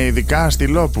 Υπάρχουν ειδικά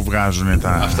στυλό που βγάζουν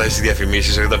τα. Αυτά οι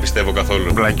διαφημίσεις δεν τα πιστεύω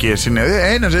καθόλου. Βλακίες είναι.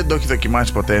 Ένας δεν το έχει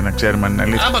δοκιμάσει ποτέ, να ξέρουμε αν είναι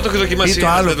αλήθεια. Άμα το έχει δοκιμάσει, ή το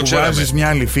άλλο που βάζεις μια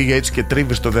άλλη φύγα έτσι και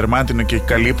τρίβεις το δερμάτινο και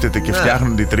καλύπτεται και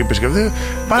φτιάχνονται οι τρύπες.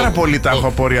 Πάρα πολύ τα έχω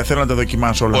απορία. Θέλω να τα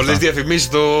δοκιμάσω όλα. Πολλές διαφημίσεις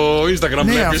στο Instagram.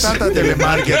 Ναι, αυτά τα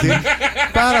telemarketing.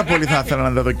 Πάρα πολύ θα ήθελα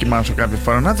να τα δοκιμάσω κάποια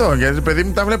φορά. Να δω, γιατί παιδί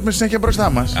μου τα βλέπουμε συνέχεια μπροστά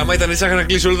μας. Άμα ήταν έτσι, να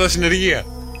κλείσει όλα τα συνεργεία.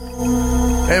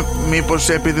 Μήπως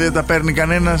επειδή δεν τα παίρνει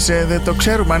κανένας, δεν το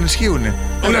ξέρουμε αν ισχύουν.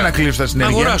 Δεν να κλείσουν τα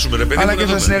συνεργεία. Να αγοράσουμε, ρε παιδί. Αλλά και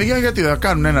στα συνεργεία, γιατί θα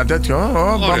κάνουν ένα τέτοιο.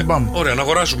 Ωραία, να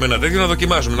αγοράσουμε ένα τέτοιο, να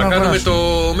δοκιμάσουμε. Να κάνουμε το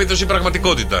μύθος ή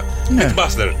πραγματικότητα.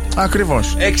 Mythbuster.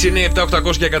 Ακριβώς.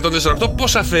 697-800-1048.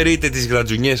 Πώς αφαιρείτε τις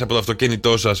γρατζουνιές από το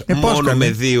αυτοκίνητό σας μόνο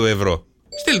με 2 ευρώ?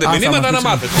 Στείλτε μηνύματα να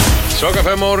μάθετε. Sok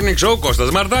FM Morning Show,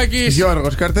 Κώστας Μαρτάκης,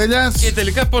 Γιώργος Καρτελιάς. Και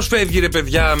τελικά πώς φεύγει, ρε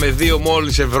παιδιά, με 2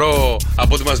 μόλις ευρώ,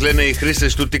 από ό,τι μας λένε οι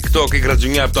χρήστες του TikTok, η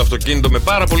γρατζουνιά από το αυτοκίνητο με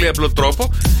πάρα πολύ απλό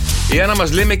τρόπο. Η Άννα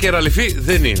μας λέει με κεραλιφή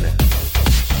δεν είναι.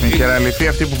 Με κεραλιφή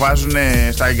αυτή που βάζουν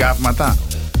στα εγκάβματα.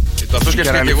 Αυτό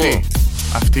σκέφτηκα και εγώ.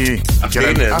 Αυτή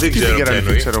είναι, αυτή δεν ξέρω την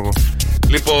κεραλιφή, ξέρω εγώ.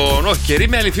 Λοιπόν, όχι, κερί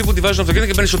με αληφή που τη βάζουν στο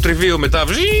αυτοκίνητο και μπαίνει στο τριβείο μετά.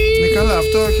 Ναι, καλά,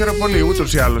 αυτό χαίρομαι πολύ.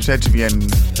 Ούτως ή άλλως έτσι βγαίνει.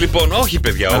 Λοιπόν, όχι,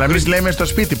 παιδιά. Αλλά εμείς λέμε στο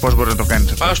σπίτι πώς μπορεί να το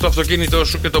κάνεις. Πας στο αυτοκίνητό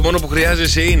σου και το μόνο που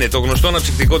χρειάζεσαι είναι το γνωστό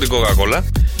αναψυκτικό την Coca-Cola.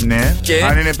 Ναι. Και...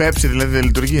 αν είναι Pepsi, δηλαδή δεν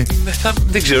λειτουργεί.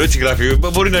 Δεν ξέρω, έτσι γράφει.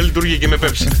 Μπορεί να λειτουργεί και με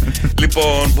Pepsi.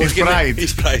 Λοιπόν, ή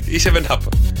Sprite ή 7up.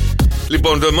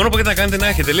 Λοιπόν, το μόνο που έχετε να κάνετε να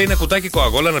έχετε λέει ένα κουτάκι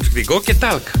Coca-Cola αναψυκτικό και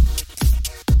τάλκ.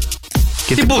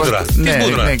 Την πούδρα.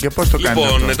 Ναι, και πώς το κάνετε.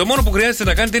 Λοιπόν, αυτό? Το μόνο που χρειάζεται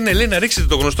να κάνετε είναι λέει, να ρίξετε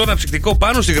το γνωστό αναψυκτικό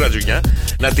πάνω στη γρατζουνιά,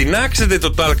 να τεινάξετε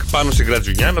το τάλκ πάνω στη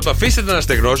γρατζουνιά, να το αφήσετε να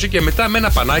στεγνώσει και μετά με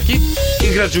ένα πανάκι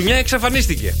η γρατζουνιά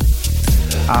εξαφανίστηκε.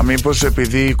 Α, μήπως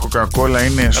επειδή η Coca-Cola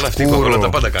είναι σκούρο. Αλλά αυτή η Coca-Cola τα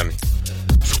πάντα κάνει.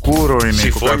 Σκούρο είναι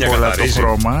Συμφώνια, η Coca-Cola καθαρίζει. το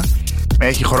χρώμα.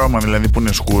 Έχει χρώμα δηλαδή που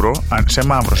είναι σκούρο. Σε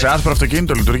μαύρο, σε άσπρο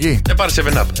αυτοκίνητο λειτουργεί. Πάρε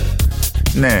 7up.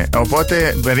 Ναι,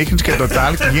 οπότε ρίχνεις και το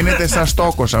τάλκ, γίνεται σαν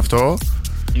στόκος αυτό.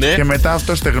 Ναι. Και μετά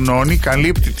αυτό στεγνώνει,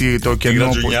 καλύπτει το κενό,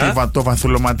 το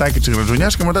βαθουλωματάκι της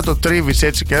γρατζουνιάς και μετά το τρίβεις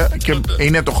έτσι και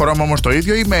είναι το χρώμα όμως το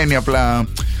ίδιο ή μένει απλά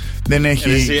δεν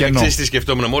έχει κενό. Εξής τι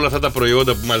σκεφτόμουν με όλα αυτά τα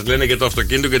προϊόντα που μας λένε για το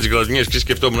αυτοκίνητο και τις γρατζουνιές. Και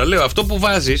σκεφτόμουν, λέω αυτό που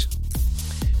βάζεις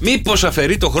μήπως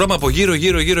αφαιρεί το χρώμα από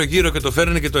γύρω και το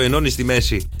φέρνει και το ενώνει στη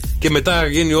μέση και μετά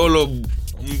γίνει όλο.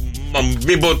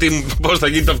 Μην πω πώς θα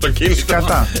γίνει το αυτοκίνητο.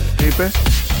 Σκατά.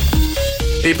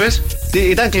 Είπες? Τι,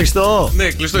 ήταν κλειστό. Ναι,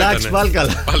 κλειστό ήταν. ήταν. Πάλι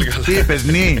καλά. Τι είπες,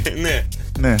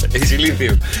 Ναι. Έχεις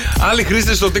ηλίθιο. Άλλοι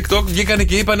χρήστες στο TikTok βγήκανε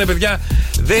και είπανε, παιδιά,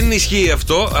 δεν ισχύει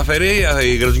αυτό.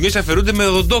 Οι γρατζουνιές αφαιρούνται με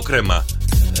οδοντόκρεμα.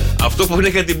 Αυτό που είναι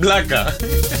για την πλάκα.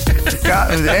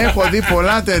 Έχω δει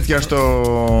πολλά τέτοια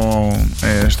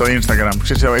στο Instagram.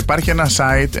 Ξέρεις, υπάρχει ένα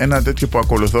site, ένα τέτοιο που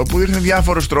ακολουθώ, που δείχνει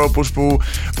διάφορους τρόπους που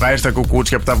βγάζεις τα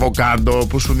κουκούτσια από τα αβοκάντο,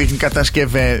 που σου δείχνει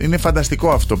κατασκευές. Είναι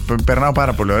φανταστικό αυτό. Περνάω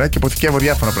πάρα πολύ ωραία και αποθηκεύω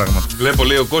διάφορα πράγματα. Βλέπω,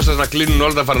 λέει ο Κώστας, να κλείνουν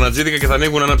όλα τα φαρνατζίδικα και θα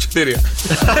ανοίγουν αναψυκτήρια.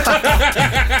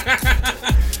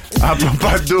 Από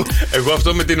παντού. Εγώ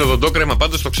αυτό με την οδοντόκρεμα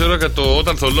πάντως το ξέρω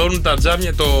όταν θολώνουν τα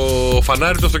τζάμια το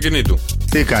φανάρι του αυτοκινήτου.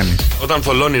 Τι κάνεις? Όταν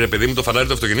θολώνει, ρε παιδί μου, το φανάρι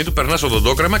του αυτοκινήτου, περνάς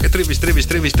οδοντόκρεμα και τρίβεις.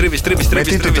 Με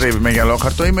τι το τρίβει, με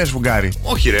γυαλόχαρτο ή με σφουγγάρι?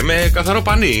 Όχι, ρε, με καθαρό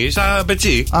πανί, σαν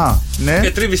πετσί. Α, ναι.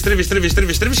 Και τρίβεις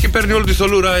και παίρνει όλη τη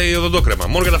θολούρα η οδοντόκρεμα.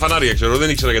 Μόνο για τα φανάρια ξέρω, δεν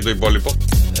ήξερα για το υπόλοιπο.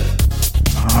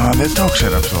 Α, δεν το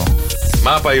ήξερα αυτό.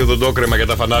 Μάπα η οδοντόκρεμα για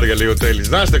τα φανάρια, λέει ο Τέλης.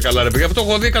 Να είστε καλά, ρε παιδιά, αυτό το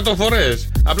έχω δει 100 φορές.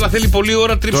 Απλά θέλει πολλή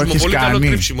ώρα τρίψιμο. Πολύ καλό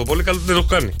τρίψιμο. Πολύ καλό δεν το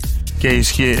κάνει. Και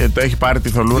ισχύει, το έχει πάρει τη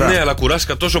θολούρα. Ναι, αλλά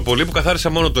κουράστηκα τόσο πολύ που καθάρισα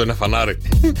μόνο το ένα φανάρι.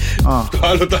 Το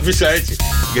άλλο το άφησα έτσι.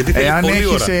 Γιατί θέλει πολύ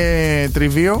ώρα. Έχεις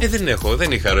τριβείο?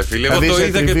 Δεν είχα, ρε φίλε. Εγώ το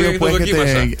είδα και το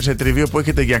δοκίμασα. Σε τριβείο που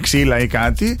έχετε για ξύλα ή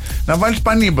κάτι, να βάλεις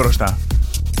πανί μπροστά.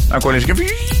 Να κολλήσεις και.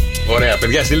 Ωραία,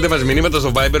 παιδιά, στείλτε μας μηνύματα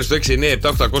στο Viber στο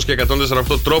 697-800 και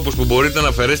 148 τρόπους που μπορείτε να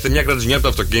αφαιρέσετε μια κρατζουνιά από το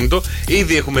αυτοκίνητο.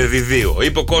 Ήδη έχουμε δει 2.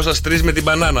 Είπε ο Κώστας 3 με την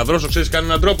μπανάνα. Δρόσο, ξέρεις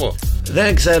κανέναν τρόπο?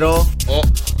 Δεν ξέρω.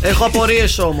 Έχω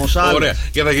απορίες όμως. Ωραία.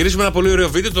 Και θα γυρίσουμε ένα πολύ ωραίο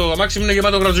βίντεο. Το αμάξι μου είναι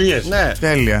γεμάτο γρατζουνιές. Ναι.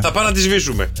 Τέλεια. Θα πάμε να τις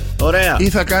σβήσουμε. Ωραία. Ή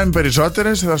θα κάνουμε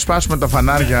περισσότερες, θα σπάσουμε τα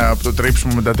φανάρια από το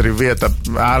τρίψιμο με τα τριβία, τα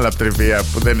άλλα τριβία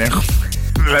που δεν έχουμε.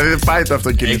 Δηλαδή δεν πάει το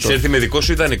αυτοκίνητο. Έχεις έρθει με δικό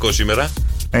σου ιδανικό σήμερα?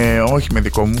 Όχι με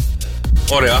δικό μου.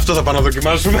 Ωραία, αυτό θα πάμε να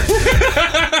δοκιμάσουμε.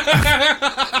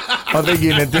 Δεν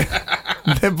γίνεται.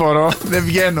 Δεν μπορώ, δεν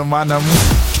βγαίνω, μάνα μου.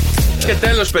 Και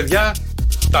τέλος, παιδιά,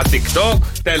 τα TikTok,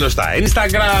 τέλος τα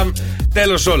Instagram,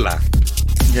 τέλος όλα.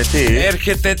 Γιατί?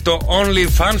 Έρχεται το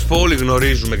OnlyFans που όλοι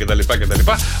γνωρίζουμε κτλ.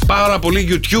 Πάρα πολλοί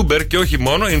YouTuber και όχι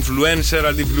μόνο, influencer,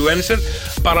 anti-influencer,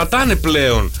 παρατάνε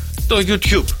πλέον το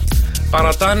YouTube.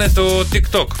 Παρατάνε το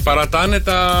TikTok, παρατάνε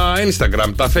τα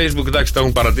Instagram, τα Facebook, εντάξει, τα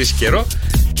έχουν παρατήσει καιρό.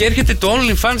 Και έρχεται το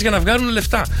OnlyFans για να βγάλουν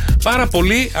λεφτά. Πάρα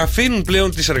πολλοί αφήνουν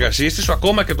πλέον τις εργασίες τους,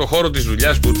 ακόμα και το χώρο της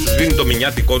δουλειάς που τους δίνει το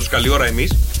μηνιάτικό τους, καλή ώρα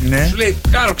εμείς. Ναι. Σου λέει,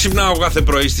 ξυπνάω κάθε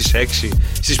πρωί στις 6,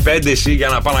 στις 5 εσύ για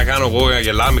να πάω να κάνω εγώ, να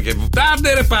γελάμε και.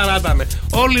 Άντε ρε, παράταμε.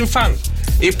 OnlyFans.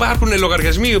 Υπάρχουν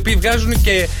λογαριασμοί οι οποίοι βγάζουν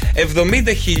και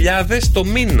 70.000 το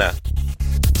μήνα.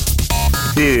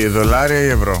 Τι, δολάρια ή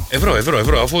ευρώ?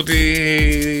 Ευρώ, αφού ότι.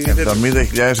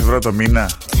 70.000 ευρώ το μήνα.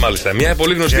 Μάλιστα, μια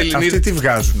πολύ γνωστή Ελληνίδα. Αυτοί τι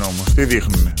βγάζουν όμως, τι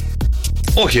δείχνουνε?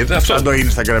 Όχι, αυτό. Σαν το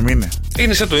Instagram είναι.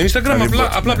 Είναι σαν το Instagram,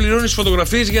 απλά πληρώνεις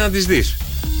φωτογραφίες για να τις δεις.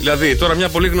 Δηλαδή, τώρα μια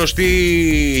πολύ γνωστή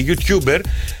YouTuber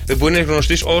που είναι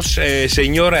γνωστής ως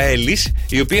Σενιόρα Έλλης,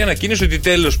 η οποία ανακοίνωσε ότι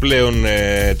τέλος πλέον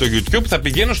το YouTube θα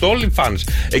πηγαίνω στο OnlyFans.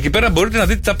 Εκεί πέρα μπορείτε να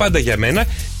δείτε τα πάντα για μένα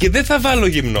και δεν θα βάλω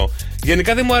γυμνό.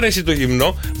 Γενικά δεν μου αρέσει το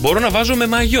γυμνό. Μπορώ να βάζω με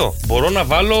μαγιό. Μπορώ να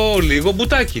βάλω λίγο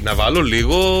μπουτάκι. Να βάλω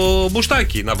λίγο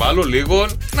μπουστάκι. Να βάλω λίγο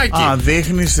νάκι.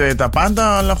 Δείχνεις τα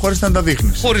πάντα, αλλά χωρίς να τα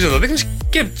δείχνεις. Χωρίς να τα δείχνεις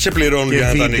Και σε πληρώνουν για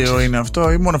να τα ανοίξεις. Βίντεο είναι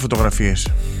αυτό ή μόνο φωτογραφίες?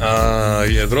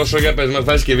 Δρόσο, για πες μας,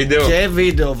 βάζεις και βίντεο. Και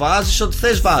βίντεο βάζεις, ό,τι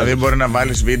θες βάζεις. Δηλαδή μπορεί να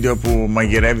βάλεις βίντεο που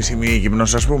μαγειρεύεις ή μη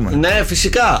γυμνός, ας πούμε? Ναι,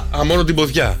 φυσικά. Μόνο την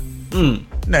ποδιά.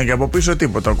 Ναι, και από πίσω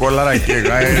τίποτα, κολαράκι.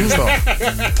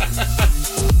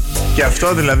 Και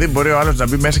αυτό δηλαδή μπορεί ο άλλος να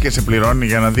μπει μέσα και σε πληρώνει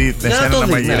για να δει εσένα να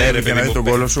μαγειρεύει και να δει τον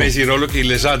κόλο σου. Παίζει ρόλο και η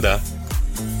λεζάντα.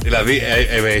 Δηλαδή,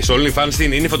 στο OnlyFans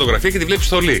είναι η φωτογραφία και τη βλέπεις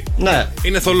θολή. Ναι.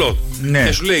 Είναι θολό. Ναι.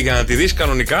 Και σου λέει για να τη δεις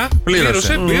κανονικά,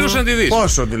 πλήρωσε να τη δεις.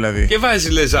 Πόσο δηλαδή? Και βάζει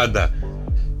λεζάντα.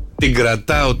 Την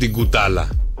κρατάω την κουτάλα.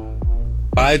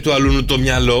 Πάει του αλλού το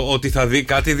μυαλό ότι θα δει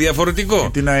κάτι διαφορετικό.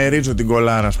 Την αερίζω την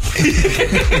κολάρα.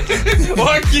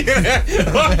 Όχι ρε,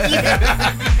 όχι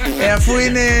ρε. Αφού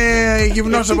είναι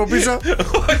γυμνός από πίσω.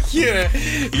 Όχι ρε.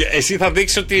 Εσύ θα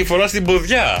δείξεις ότι φοράς την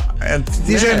ποδιά.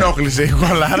 Τι σε ενόχλησε, η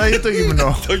κολάρα ή το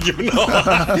γυμνό? Το γυμνό.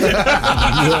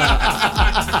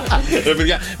 Ρε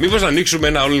παιδιά, μήπως να ανοίξουμε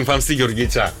ένα OnlyFans στη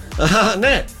Γεωργίτσα?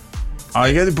 Ναι.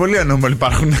 Γιατί πολλοί ανώμαλοι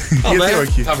υπάρχουν. Γιατί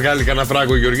όχι? Θα βγάλει κανένα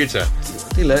φράγκο η Γεωργίτσα?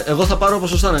 Τι λέει, εγώ θα πάρω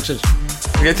ποσοστά, να ξέρεις.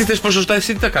 Γιατί θες ποσοστά,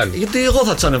 εσύ τι θα κάνεις? Γιατί εγώ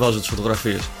θα τις ανεβάζω τις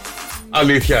φωτογραφίες.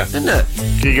 Αλήθεια? Ναι.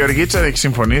 Και η Γεωργίτσα έχει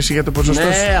συμφωνήσει για το ποσοστό?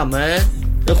 Ναι, αμέ.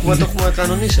 Το έχουμε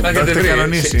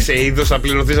κανονίσει. Σε είδος θα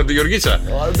πληρωθείς από τη Γεωργίτσα?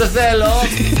 Δεν θέλω.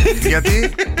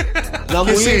 Γιατί? Να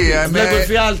μου λείπει, βλέπω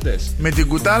εφιάλτες. Με την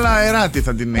κουτάλα αεράτη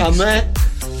θα την έχεις. Αμέ.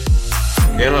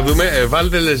 Για να δούμε,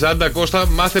 βάλτε λεζάντα, Κώστα,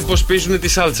 μάθε πως πίζουνε τη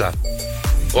σάλτσα.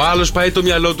 Ο άλλος πάει το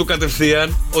μυαλό του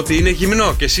κατευθείαν ότι είναι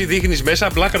γυμνό και εσύ δείχνεις μέσα,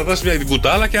 απλά κρατάς μια την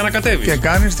κουτάλα και ανακατεύεις. Και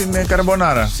κάνεις την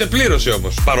καρμπονάρα. Σε πλήρωσε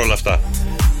όμως παρόλα αυτά.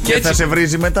 Και έτσι θα σε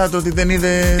βρίζει μετά το ότι δεν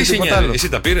είδε τίποτα άλλο. Εσύ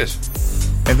τα πήρες?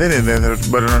 Δεν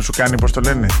μπορεί να σου κάνει, πώς το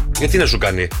λένε. Γιατί να σου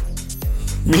κάνει?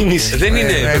 Δεν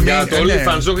είναι, παιδιά, το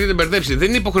OnlyFans, όχι, δεν μπερδέψει. Δεν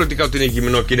είναι υποχρεωτικά ότι είναι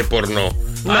γυμνό και είναι πορνό.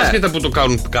 Άσχετα που το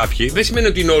κάνουν κάποιοι, δεν σημαίνει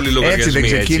ότι είναι όλοι οι λογαριασμοί. Έτσι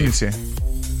δεν ξεκίνησε.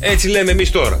 Έτσι λέμε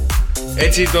εμείς τώρα.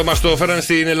 Έτσι μας το φέραν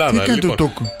στην Ελλάδα. Τι λοιπόν,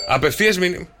 απευθείας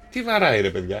μην... Τι βαράει ρε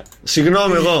παιδιά.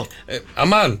 Συγγνώμη εγώ.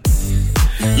 Αμάν.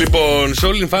 Λοιπόν, σε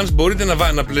OnlyFans μπορείτε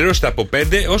να πληρώσετε από 5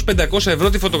 έως 500 ευρώ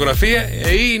τη φωτογραφία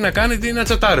ή να κάνετε να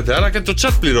τσατάρετε. Άρα και το chat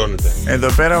πληρώνετε.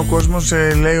 Εδώ πέρα ο κόσμος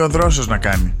λέει ο Δρόσος να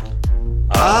κάνει.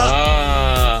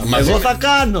 Εγώ θα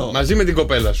κάνω. Μαζί με την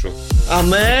κοπέλα σου.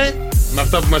 Αμέ. Με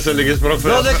αυτά που μας έλεγες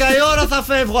προχθές. 12 η ώρα θα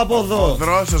φεύγω από εδώ. Ο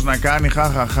Δρόσος να κάνει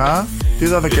χαχαχά. Τι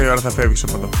 12 η ώρα θα φεύγεις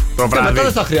από εδώ? Το βράδυ. Και μετά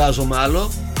δεν θα χρειάζομαι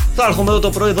άλλο. Θα έρχομαι εδώ το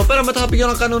πρωί εδώ πέρα, μετά θα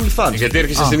πηγαίνω να κάνω OnlyFans. Γιατί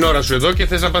έρχεσαι στην ώρα σου εδώ και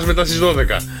θες να πας μετά στις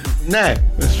 12. Ναι.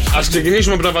 Ας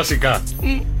ξεκινήσουμε από τα βασικά.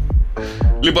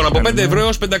 Λοιπόν, από 5 ευρώ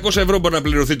έως 500 ευρώ μπορεί να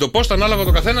πληρωθεί το post, ανάλογα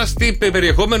το καθένας τι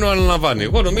περιεχόμενο αναλαμβάνει.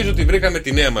 Εγώ νομίζω ότι βρήκαμε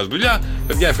τη νέα μας δουλειά.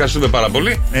 Παιδιά, ευχαριστούμε πάρα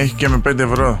πολύ. Έχει και με 5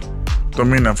 ευρώ το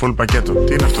μήνα, full πακέτο.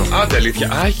 Τι είναι αυτό? Άντε,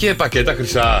 αλήθεια. Έχει πακέτα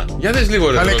χρυσά. Για δες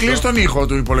λίγο, ρε. Θα κλείσει τον ήχο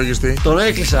του υπολογιστή. Τον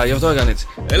έκλεισα, γι' αυτό έκανε έτσι.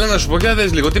 Έλα να σου πω, για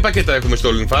δες λίγο, τι πακέτα έχουμε στο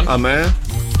OnlyFans. Αμέ.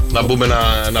 Να μπούμε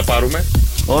να πάρουμε.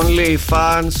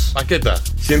 OnlyFans. Πακέτα.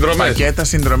 Συνδρομές. Πακέτα,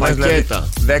 συνδρομές. Δηλαδή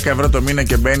 10 ευρώ το μήνα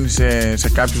και μπαίνεις σε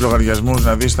κάποιους λογαριασμούς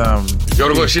να δεις τα.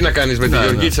 Γιώργο, εσύ να κάνεις με τη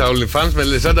Γεωργίτσα OnlyFans με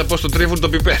λεζάντα πώς το τρίβουν το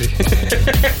πιπέρι.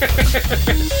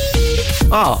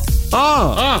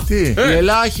 Τι? Η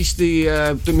ελάχιστη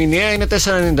του μηνιαία είναι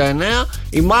 4,99.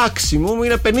 Η maximum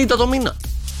είναι 50 το μήνα.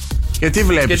 Και τι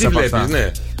βλέπεις από αυτά?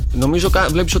 Ναι. Νομίζω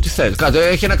βλέπεις ό,τι θες.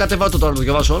 Έχει ένα κατεβάτο τώρα, να το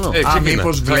διαβάσω όλο.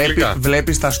 Μήπως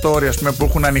βλέπεις τα story, ας πούμε, που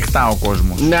έχουν ανοιχτά ο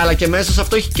κόσμος? Ναι, αλλά και μέσα σε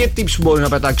αυτό έχει και tips που μπορεί να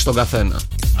πετάξει στον καθένα.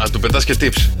 Α, του πετάς και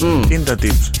tips. Τι είναι τα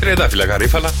tips? Τριαντάφυλλα,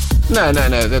 γαρίφαλα.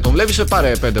 Ναι, δεν τον βλέπεις,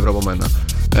 πάρε 5 ευρώ από μένα.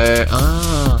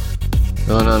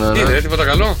 Είναι τίποτα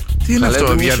καλό? Τι είναι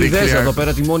αυτό? Εδώ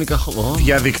πέρα τη Μόνικα.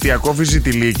 Διαδικτυακό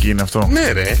βυζιτιλίκι είναι αυτό.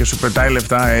 Ναι, ρε. Και σου πετάει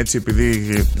λεφτά έτσι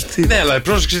επειδή. Ναι, αλλά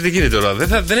πρόσεξε τι γίνεται τώρα.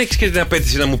 Δεν έχεις και την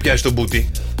απέτηση να μου πιάσει τον μπούτι.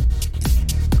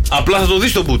 Απλά θα το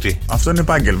δεις τον μπούτι. Αυτό είναι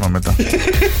επάγγελμα μετά.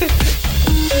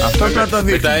 Αυτό πρέπει να το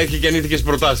δείξει. Μετά έχει και ανήθικες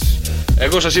προτάσεις.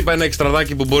 Εγώ σας είπα ένα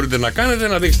εξτραδάκι που μπορείτε να κάνετε,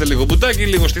 να δείξετε λίγο μπουτάκι,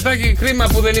 λίγο στιθάκι. Κρίμα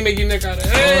που δεν είμαι γυναίκα, ρε.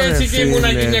 Έτσι και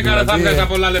ήμουν γυναίκα, ρε. Θα βγάζα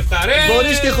πολλά λεφτά, ρε.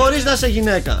 Μπορείς και χωρίς να είσαι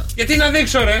γυναίκα. Γιατί να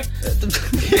δείξω, ρε.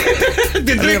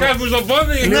 Την τρίχα μου στο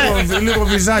πόδι. Λίγο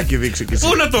βυζάκι δείξει κι εσύ.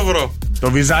 Πού να το βρω?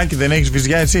 Το βυζάκι δεν έχεις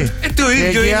βυζιά εσύ? Το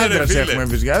ίδιο είναι, ρε φίλε. Έχουμε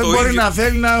βυζιά. Δεν μπορεί να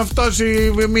θέλει να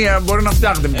φτώσει μία, μπορεί να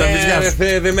φτιάχνετε με τα βυζιά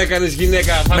σου. Δεν με έκανες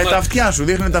γυναίκα. Με τα αυτιά σου,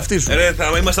 δείχνει τα αυτή σου. Ρε, θα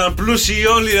ήμασταν πλούσιοι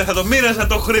όλοι, θα το μοίραζα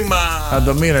το χρήμα. Θα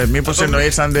το μοίραζε. Μήπως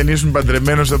εννοείς αν δεν ήσουν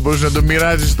παντρεμένος θα μπορούσε να το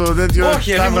μοιράζεις το τέτοιο?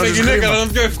 Όχι, αν ήμουν γυναίκα θα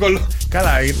ήταν πιο εύκολο.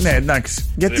 Καλά, ναι, εντάξει.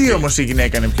 Γιατί όμως η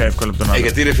γυναίκα είναι πιο εύκολο από τον άλλο?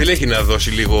 Γιατί ρε φίλε έχει να δώσει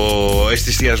λίγο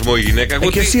αισθησιασμό η γυναίκα.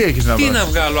 Και εσύ έχεις να δώσεις. Τι να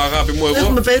βγάλω, αγάπη μου, εγώ?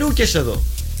 Έχουμε περούκες εδώ.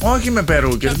 Όχι με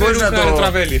περούκες. Μπορείς να το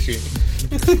τραβέλει εσύ.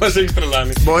 Μας έχει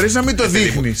τρελάνει. Μπορείς να μην το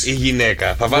δείχνεις. Η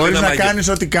γυναίκα θα βάλει. Μπορείς να κάνεις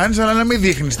ό,τι κάνεις, αλλά να μην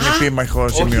δείχνεις την επίμαχο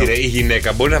σημείο. Όχι, ρε, η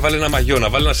γυναίκα μπορεί να βάλει ένα μαγιό, να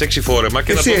βάλει ένα σεξι φόρεμα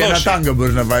και εσύ, να το δώσει. Ένα τάγκα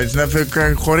μπορείς να βάλεις. Να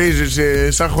χωρίζεις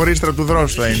σαν χωρίστρα του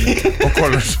δρόσου θα είναι ο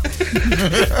κόλλος.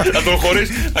 Θα τον χωρίς,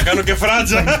 θα κάνω και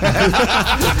φράτζα.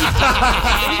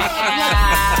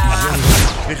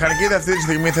 Η Χαλκίδα αυτή τη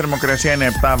στιγμή η θερμοκρασία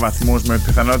είναι 7 βαθμούς με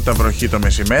πιθανότητα βροχή το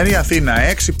μεσημέρι. Αθήνα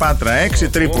 6, Πάτρα 6,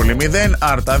 Τρίπολη 0,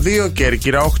 Άρτα 2,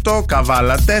 Κέρκυρα 8,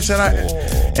 Καβάλα 4,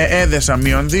 Έδεσα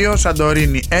 -2,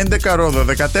 Σαντορίνη 11, Ρόδο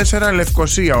 14,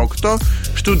 Λευκοσία 8,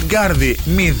 Στουτγκάρδη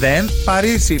 0,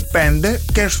 Παρίσι 5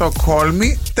 και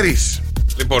Στοκχόλμη 3.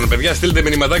 Λοιπόν, παιδιά, στείλτε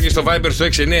μηνυματάκι στο Viber στο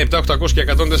 697-800 και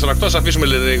 148. Ας αφήσουμε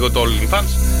λίγο το OnlyFans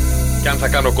και αν θα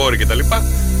κάνω κόρη κτλ.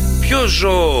 Ποιο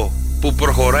ζώο που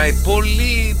προχωράει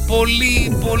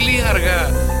πολύ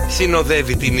αργά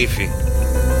συνοδεύει την ύφη?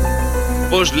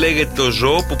 Πώς λέγεται το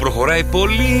ζώο που προχωράει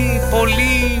πολύ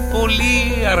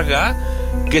αργά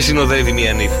και συνοδεύει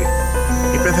μια νύφη?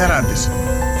 Η πεθερά της.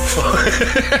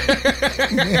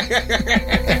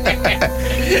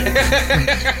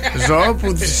 Ζώο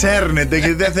που σέρνεται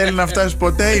και δεν θέλει να φτάσει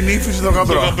ποτέ η νύφη στο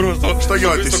γαμπρό. Στο γιο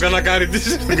της. Στο κανακάρι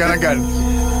της.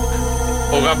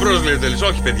 Ο γαμπρός λέει τέλος.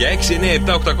 Όχι, παιδιά.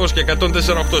 697-800 και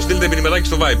 148. Στείλτε μηνυματάκι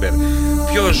στο Viber.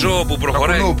 Ποιο ζώο που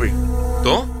προχωράει? Κουνούπι.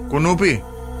 Το κουνούπι.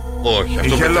 Όχι,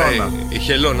 αυτό πετάει. Η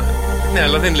χελώνα. Ναι,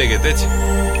 αλλά δεν λέγεται έτσι.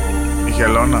 Η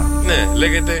χελώνα. Ναι,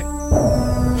 λέγεται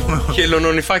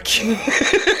χελωνονυφάκι.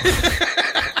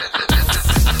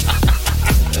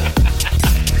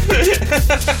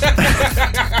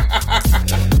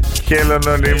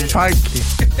 Χελωνονυμφάκι.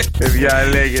 Παιδιά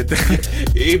λέγεται.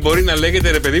 Ή μπορεί να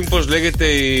λέγεται, ρε παιδί μου, πώς λέγεται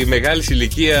η μεγάλη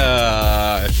ηλικία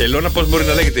χελώνα? Πώς μπορεί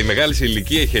να λέγεται η μεγάλη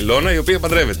ηλικία χελώνα η οποία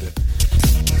παντρεύεται?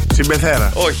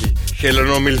 Συμπεθέρα. Όχι,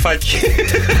 χελωνομιλφάκι.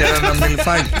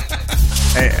 Χελωνομιλφάκι.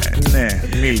 Ναι,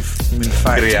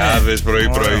 μιλφάκι. Κρυάδες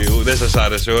πρωί-πρωί. Δεν σας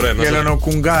άρεσε? Ωραία.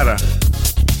 Χελωνοκουγκάρα.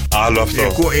 Άλλο αυτό.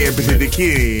 Η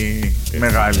επιθετική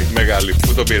μεγάλη. Μεγάλη.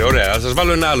 Πού το πήρε? Ωραία. Ας σας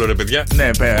βάλω ένα άλλο, ρε παιδιά. Ναι,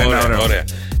 ωραία.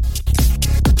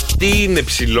 Τι είναι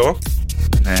ψηλό,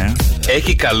 ναι,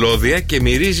 έχει καλώδια και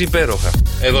μυρίζει υπέροχα?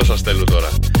 Εδώ σας στέλνω τώρα.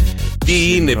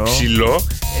 Τι είναι ψηλό,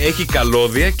 έχει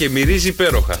καλώδια και μυρίζει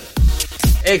υπέροχα?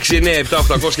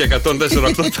 697-800 και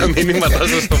 148 τα μηνύματά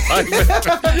σας στο Viber.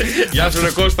 Γεια σου ρε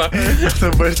Κώστα. Αυτό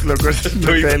που έστειλε ο Κώστας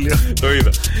είναι τέλειο. Το είδα.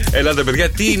 Ελάτε παιδιά,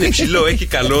 τι είναι ψηλό, έχει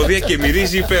καλώδια και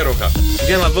μυρίζει υπέροχα?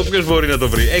 Για να δω ποιος μπορεί να το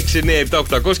βρει.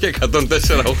 697-800 και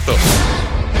 148.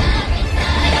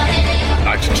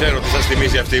 Εντάξει, ξέρω ότι σας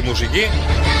θυμίζει αυτή η μουσική.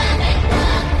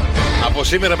 Από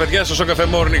σήμερα, παιδιά, στο Sok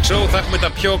FM Morning Show θα έχουμε τα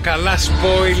πιο καλά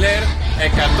spoiler,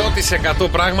 100%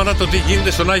 πράγματα, το τι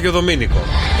γίνεται στον Άγιο Δομήνικο.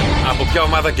 Από ποια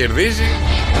ομάδα κερδίζει,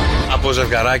 από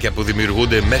ζευγαράκια που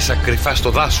δημιουργούνται μέσα κρυφά στο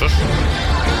δάσος.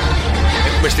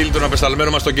 Έχουμε στείλει τον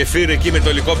απεσταλμένο μας τον Κεφίρ εκεί με το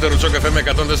ελικόπτερο Sok FM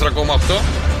 104,8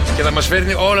 και θα μας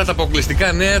φέρνει όλα τα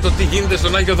αποκλειστικά νέα, το τι γίνεται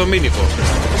στον Άγιο Δομήνικο.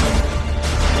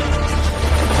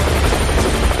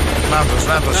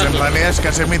 Νάτος,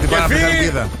 εμφανιέστηκα σε μύτη πάνω από την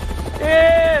Χαλκίδα.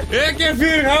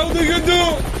 Κεφίρ, how do you do?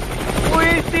 Πού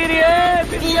είστε ρε,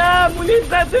 παιδιά, μου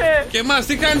λείψατε. Και εμάς,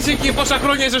 τι κάνεις εκεί, πόσα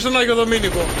χρόνια είσαι στον Άγιο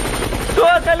Δομήνικο?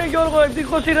 Τώρα καλέ Γιώργο,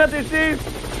 ευτυχώς ήρθατε εσείς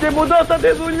και μου δώσατε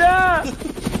δουλειά.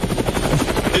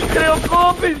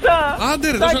 Χρεοκόπησα.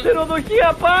 Τα ξενοδοχεία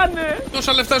πάνε.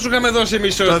 Τόσα λεφτά σου είχαμε δώσει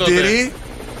εμείς τότε. Το τυρί.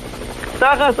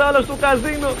 Τα χάσα όλα στο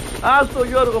καζίνο. Άστο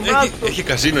Γιώργο, άστο. Έχει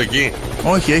καζίνο εκεί?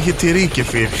 Όχι, έχει τυρί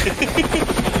Κεφίρ.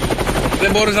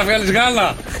 Δεν μπορείς να βγάλεις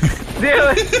γάλα?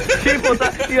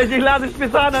 Τίποτα. Οι αγελάδες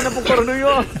πεθάνανε από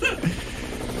κορονοϊό.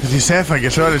 Τις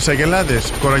έφαγες όλες τις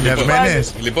αγελάδες,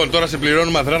 κορονιασμένες. Λοιπόν, τώρα σε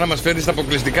πληρώνουμε αδρά να μας φέρεις τα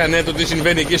αποκλειστικά νέα, το τι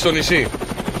συμβαίνει εκεί στο νησί.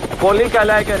 Πολύ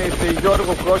καλά έκανες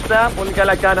Γιώργο Κώστα. Πολύ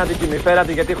καλά κάνατε και με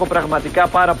φέρατε, γιατί έχω πραγματικά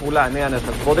πάρα πολλά νέα να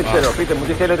σας πω. Δεν ξέρω, πείτε μου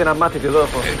τι θέλετε να μάθετε εδώ.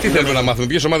 Τι θέλουμε να μάθουμε,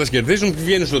 ποιες ομάδες κερδίζουν, ποιοι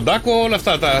βγαίνουν στον τάκο, όλα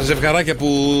αυτά τα ζευγαράκια που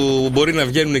μπορεί να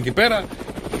βγαίνουν εκεί πέρα.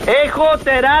 Έχω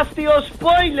τεράστιο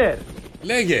spoiler.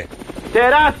 Λέγε.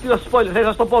 Τεράστιο spoiler. Θα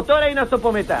σας το πω τώρα ή να σας το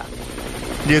πω μετά?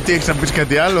 Γιατί έχεις να πεις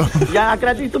κάτι άλλο? Για να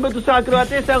κρατήσουμε τους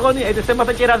ακροατές σε αγωνία. Έτσι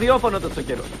έμαθα και ραδιόφωνο τόσο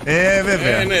καιρό.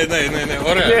 Βέβαια. Ναι.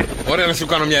 Ωραία. Ωραία, να σου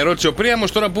κάνω μια ερώτηση. Ο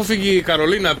Πρίαμος τώρα που φύγει η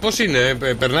Καρολίνα, πώς είναι?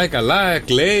 Περνάει καλά,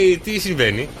 κλαίει, τι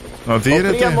συμβαίνει? Ο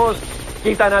Πρίαμος,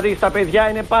 κοίτα να δεις, τα παιδιά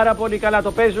είναι πάρα πολύ καλά.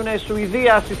 Το παίζουν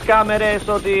Σουηδία στις κάμερες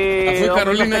ότι. Αφού η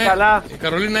Καρολίνα καλά. Η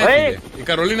Καρολίνα έφυγε. Η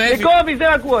Καρολίνα έφυγε. Κόβεις,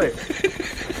 δεν ακούω.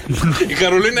 Η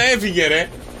Καρολίνα έφυγε, ρε.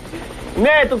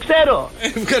 Ναι, το ξέρω.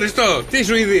 Ευχαριστώ. Τι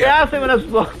Σουηδία? Άσε με να σου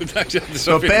πω.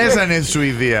 Το παίζανε στη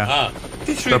Σουηδία.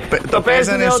 Το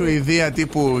παίζανε Σουηδία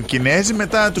τύπου Κινέζοι,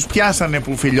 μετά τους πιάσανε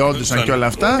που φιλιόντουσαν και όλα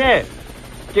αυτά. Ναι,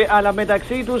 αλλά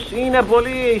μεταξύ τους είναι πολύ,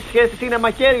 οι σχέσεις είναι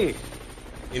μαχαίρι.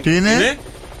 Τι είναι?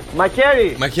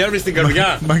 Μακέρι. Μαχαίρι στην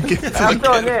καρδιά.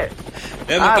 Αυτό, ναι.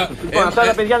 Λοιπόν, αυτά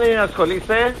τα παιδιά δεν είναι να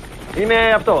ασχολείστε. Είναι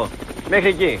αυτό. Μέχρι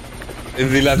εκεί.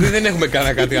 Δηλαδή δεν έχουμε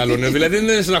κανένα κάτι άλλο νέο. Δηλαδή δεν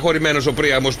είναι στεναχωρημένος ο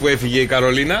Πρίαμος που έφυγε η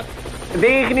Καρολίνα.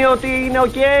 Δείχνει ότι είναι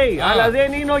οκ, αλλά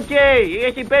δεν είναι οκ.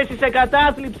 Έχει πέσει σε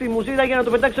κατάθλιψη, μου ζήταγε να το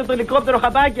πετάξει από το ελικόπτερο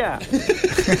χαπάκια.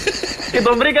 Και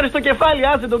τον βρήκανε στο κεφάλι,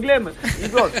 άσε τον κλαίμε.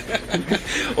 Λοιπόν.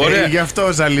 Γι'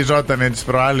 αυτό ζαλιζότανε τις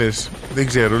προάλλες. Δεν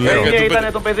ξέρω, λέω.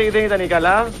 Το παιδί δεν ήταν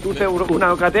καλά, ούτε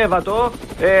ουρανοκατέβατο.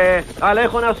 Αλλά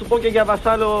έχω να σου πω και για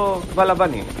βασάλο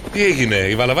Βαλαβάνη. Τι έγινε,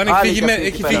 η Βαλαβάνη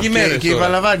έχει φύγει μέρες. Και η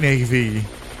Βαλαβάνη έχει φύγει.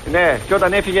 Ναι, και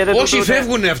όταν έφυγε δεν το όσοι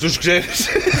φεύγουνε αυτούς, ξέρεις.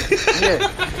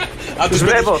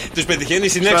 Τους πετυχαίνει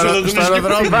στην έξοδο του στη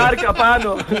βάρκα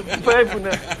πάνω. Φεύγουνε.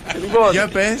 Για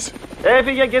πες.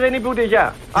 Έφυγε και δεν είπε ούτε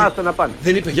γεια. Άστα να πάνε.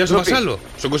 Δεν είπε γεια στον Βασάλο,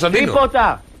 στον Κωνσταντίνο.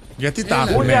 Τίποτα. Γιατί τα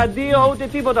έχουν. Ούτε αντίο ούτε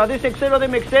τίποτα. Δεν σε ξέρω, δεν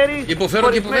με ξέρεις. Υποφέρω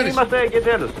και υποφέρεις. Είμαστε και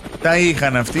τέλος. Τα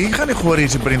είχαν αυτοί, είχαν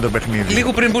χωρίσει πριν το παιχνίδι.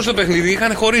 Λίγο πριν μπουν στο παιχνίδι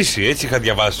είχαν χωρίσει, έτσι είχα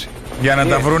διαβάσει. Για να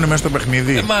τα βρούνε μέσα στο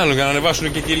παιχνίδι. Μάλλον για να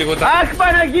ανεβάσουν και εκεί λίγο τα. Αχ,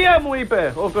 Παναγία μου,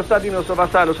 είπε ο Κωνσταντίνος ο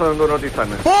Βασάλος όταν τον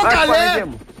ρωτήσανε. Πού καλέ!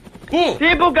 Πού?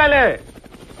 Τι που καλέ!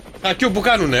 Ακιού που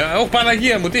κάνουνε, όχι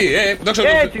Παναγία μου, τι,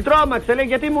 έτσι, τρόμαξε, λέει,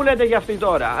 γιατί μου λέτε για αυτή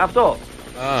τώρα, αυτό.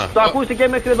 Το ακούστηκε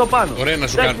μέχρι εδώ πάνω. Ωραία,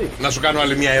 να σου κάνω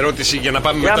άλλη μια ερώτηση για να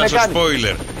πάμε μετά στο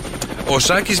spoiler. Ο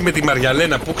Σάκης με τη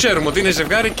Μαριαλένα που ξέρουμε ότι είναι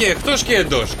ζευγάρι και εκτός και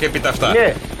εντός και επί τα αυτά.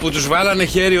 Ναι. Που τους βάλανε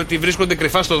χέρι ότι βρίσκονται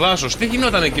κρυφά στο δάσος. Τι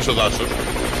γινόταν εκεί στο δάσος?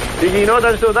 Τι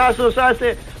γινόταν στο δάσος,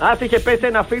 άσε είχε πέσει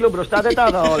ένα φύλλο μπροστά, δεν τα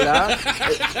είδα όλα.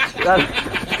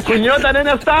 Κουνιόταν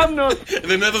ένα στάμνος.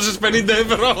 Δεν έδωσες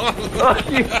 50 ευρώ?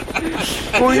 Όχι.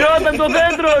 Κουνιόταν το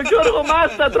δέντρο, Γιώργο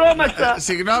Μάστα, τρόμαξα.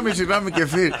 Συγγνώμη και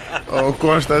φίλοι. Ο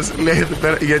Κώστας λέει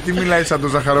γιατί μιλάει σαν τον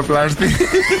ζαχαροπλάστη?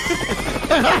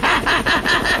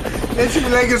 Έτσι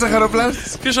μιλάει και ο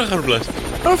ζαχαροπλάστης. Ποιος ζαχαροπλάστης?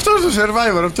 Αυτός το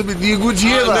Survivor, αυτό με την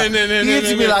Γκουτζιέβα.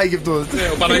 Έτσι μιλάει και αυτός.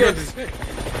 Ο Παναγιώτης.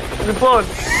 Λοιπόν,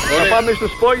 θα πάμε στο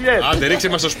spoiler. Άντε, ρίξε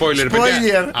μας το spoiler,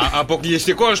 παιδιά.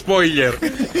 Αποκλειστικό spoiler.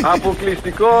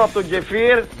 Αποκλειστικό από τον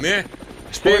Κεφίρ. Ναι.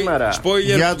 Σήμερα.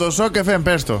 Για το Sok FM,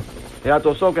 πες το. Για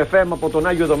το Sok FM από τον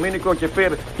Άγιο Δομήνικο,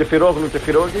 Κεφιρόγλου και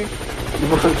Φυρόγλου.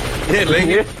 Ναι,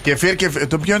 λέγε. Κεφίρ,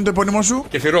 το ποιο είναι το επώνυμο σου?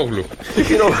 Κεφιρόγλου.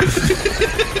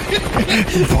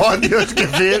 Πόντιος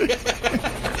Κεφίρ.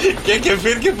 Και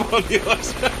Κεφίρ και Πόντιος.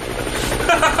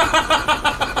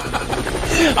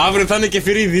 Αύριο θα είναι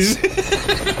Κεφιρίδης.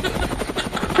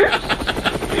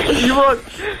 Λοιπόν,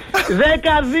 12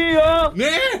 ναι.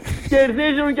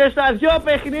 Κερδίζουν και στα δυο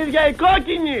παιχνίδια οι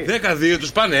κόκκινοι. 12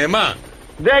 τους πάνε αίμα.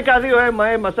 12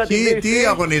 αίμα σαν την Τι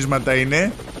αγωνίσματα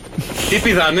είναι? Τι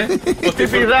πηδάνε? Τι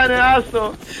πηδάνε,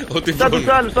 άστο. Σαν τους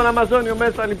άλλους στον Αμαζόνιο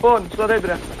μέσα, λοιπόν, στο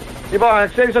δέντρα. Λοιπόν,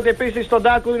 ξέρεις ότι επίσης στον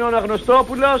Τάκου είναι ο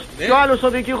Αναγνωστόπουλος και ο άλλος ο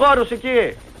δικηγόρος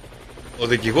εκεί. Ο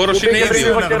δικηγόρος είναι ήδη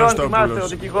ο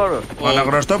Αναγνωστόπουλος. Ο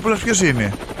Αναγνωστόπουλος ποιος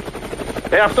είναι?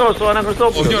 Αυτός ο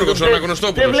Αναγνωστόπουλος. Ο Γιώργος ο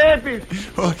Αναγνωστόπουλος. Δεν βλέπεις.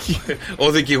 Όχι. Ο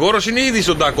δικηγόρος είναι ήδη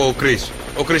στον Τάκο ο Κρίς.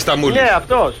 Ο Κρίς Ταμούλης. Ναι,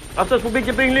 αυτός που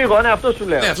μπήκε πριν λίγο, ναι, αυτός σου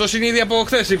λέω. Ναι, αυτός είναι ήδη από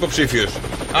χθες υποψήφιος.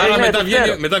 Άρα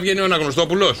μετά βγαίνει ο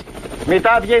Αναγνωστόπουλος.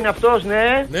 Μετά βγαίνει αυτός,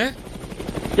 ναι. Ναι.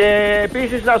 Και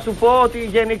επίσης να σου πω ότι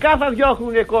γενικά θα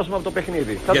διώχνουν κόσμο από το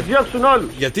παιχνίδι. Θα τους διώξουν όλους.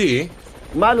 Γιατί?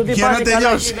 Μάλλον τι για να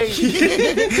τελειώσει.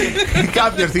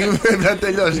 Κάποια στιγμή πρέπει να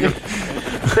τελειώσει.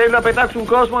 Θέλουν να πετάξουν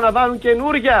κόσμο να βάλουν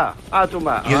καινούρια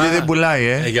άτομα. Γιατί δεν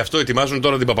πουλάει, Γι' αυτό ετοιμάζουν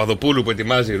τώρα την Παπαδοπούλου που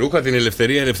ετοιμάζει ρούχα, την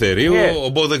Ελευθερία Ελευθερίου. Ο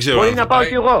Μπο δεν ξέρω. Μπορεί να πάω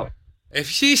κι εγώ.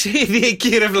 Εσύ είσαι ήδη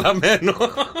εκεί ρευλαμένο.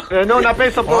 Ενώ να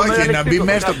πέσει από όχι, να μπει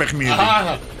μέσα στο παιχνίδι.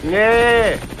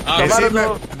 Ναι.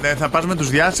 Θα πας με τους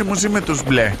διάσημους ή με τους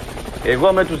μπλε?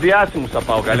 Εγώ με τους διάσημους θα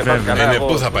πάω. Καλέ, ναι,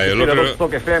 πού θα πάει ολόκληρο?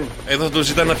 Εδώ τους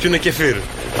ζητάνε να πιούνε κεφίρ.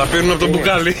 Θα πίνουν από το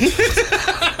μπουκάλι.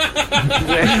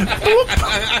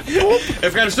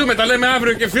 Ευχαριστούμε, τα λέμε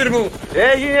αύριο κεφίρ μου.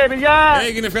 Έγινε, παιδιά.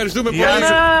 Έγινε, ευχαριστούμε πολύ.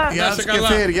 Γεια σας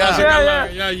κεφίρ, γεια.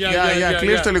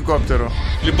 Κλείς το ελικόπτερο.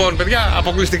 Λοιπόν, παιδιά,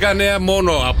 αποκλειστικά νέα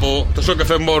μόνο από το Sok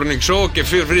FM Morning Show. Ο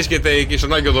Κεφίρ βρίσκεται εκεί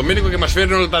στον Άγιο Δομήνικο και μας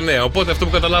φέρνει όλα τα νέα. Οπότε αυτό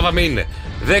που καταλάβαμε είναι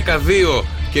 12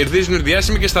 κερδίζουν οι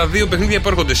διάσημοι και στα δύο παιχνίδια που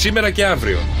έρχονται σήμερα και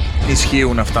αύριο.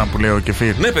 Ισχύουν αυτά που λέει ο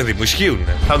Κεφίρ? Ναι, παιδί μου, ισχύουν.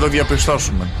 Θα το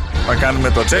διαπιστώσουμε. Θα κάνουμε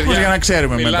το τσέκος για να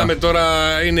ξέρουμε μετά. Μιλάμε τώρα,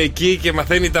 είναι εκεί και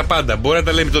μαθαίνει τα πάντα. Μπορεί να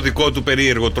τα λέει με το δικό του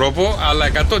περίεργο τρόπο, αλλά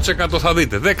 100% θα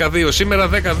δείτε. 12 σήμερα,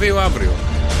 12 αύριο.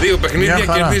 Δύο παιχνίδια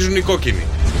κερδίζουν οι κόκκινοι.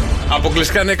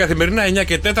 Αποκλειστικά νέα καθημερινά 9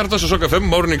 και 4 στο Sok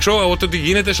FM Morning Show. Ό,τι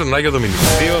γίνεται στον Άγιο Δομήνικο.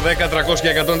 2, 10, 300 και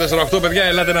 104,8 παιδιά.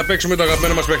 Ελάτε να παίξουμε το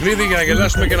αγαπημένο μας παιχνίδι για να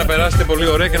γελάσουμε και να περάσετε πολύ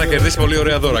ωραία και να κερδίσετε πολύ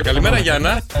ωραία δώρα. Καλημέρα,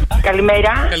 Γιάννα.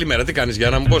 Καλημέρα. Καλημέρα, τι κάνεις,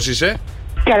 Γιάννα μου, πώς είσαι?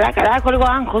 Καλά, καλά, έχω λίγο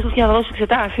άγχος για να δώσω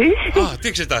εξετάσεις. Α, τι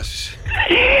εξετάσεις?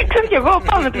 Ξέρω κι εγώ,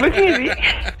 πάμε το παιχνίδι.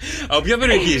 Από ποια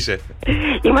περιοχή είσαι?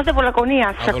 Είμαστε από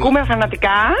Λακωνία, σας ακούμε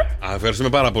φανατικά. Α, ευχαριστούμε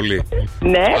πάρα πολύ.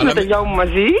 Ναι, με το γιο μου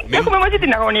μαζί. Έχουμε μαζί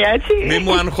την αγωνία, έτσι. Μη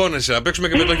μου αγχώνεσαι, να παίξουμε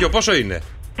και με το γιο. Πόσο είναι?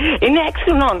 Είναι 6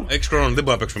 χρονών. 6 χρονών, δεν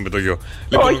μπορούμε να παίξουμε με το γιο.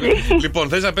 Λοιπόν,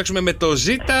 θες να παίξουμε με το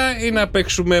Ζήτα ή να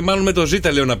παίξουμε, μάλλον με το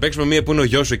Ζήτα λέω να παίξουμε, μία που είναι ο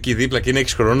γιος σου εκεί δίπλα και είναι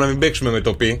 6 χρονών, να μην παίξουμε με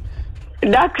το Πι.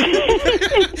 Εντάξει.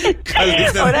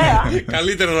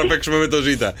 Καλύτερα να παίξουμε με το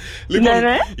Ζήτα. Λοιπόν,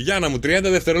 ναι. Γιάννα μου, 30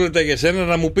 δευτερόλεπτα για σένα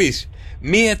να μου πεις.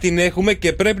 Μία την έχουμε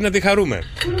και πρέπει να τη χαρούμε.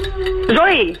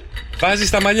 Ζωή. Βάζεις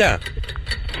τα μαλλιά.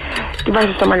 Τι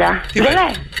βάζεις στα μαλλιά? Τι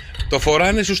βάζεις? Το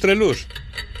φοράνε στους τρελούς.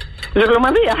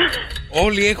 Ζεγλωμαδία.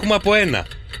 Όλοι έχουμε από ένα.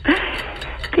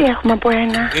 Τι έχουμε από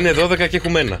ένα? Είναι 12 και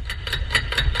έχουμε ένα.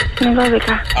 Είναι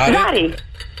 12. Ζάρι.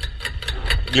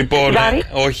 Λοιπόν,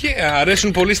 όχι,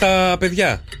 αρέσουν πολύ στα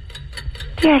παιδιά.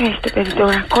 Τι αρέσει το παιδί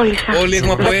τώρα, κόλλησα.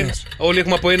 Όλοι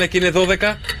έχουμε από ένα και είναι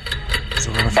 12.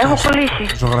 Έχω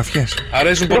κολλήσει. Ζωγραφιές.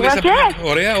 Αρέσουν πολύ στα παιδιά.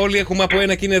 Ωραία, όλοι έχουμε από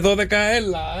ένα και είναι 12.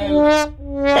 Έλα.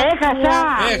 Έχασα.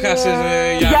 Έχασες,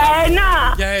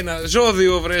 για ένα.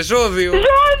 Ζώδιο, βρε, ζώδιο.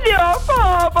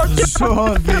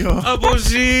 Ζώδιο. Από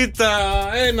Ζήτα.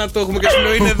 Ένα το έχουμε και σου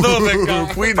λέω είναι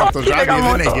 12. Πού είναι αυτό, Ζάδι,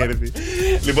 δεν έχει έρθει.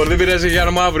 Λοιπόν, δεν πειράζει,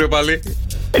 Γιάννα μου, αύριο πάλι.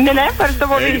 Ναι, ευχαριστώ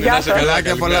πολύ. Γεια σας. Καλά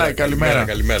και πολλά.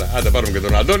 Καλημέρα. Άντε, πάρουμε και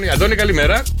τον Αντώνη. Αντώνη,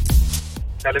 καλημέρα.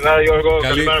 Καλημέρα Γιώργο,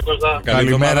 καλημέρα Κώστα.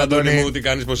 Καλημέρα Αντώνη μου, τι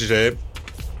κάνεις, πώς είσαι?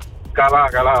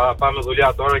 Καλά, πάμε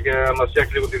δουλειά τώρα και να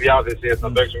φτιάξει λίγο τη διάθεση, έτσι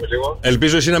να παίξουμε λίγο.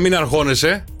 Ελπίζω εσύ να μην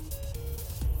αγχώνεσαι.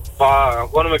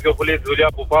 Αγχώνομαι πιο πολύ τη δουλειά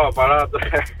που πάω παρά.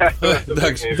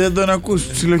 Εντάξει. Δεν τον ακούς,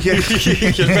 ψιλοχέρι.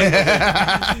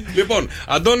 Λοιπόν,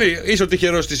 Αντώνη, είσαι ο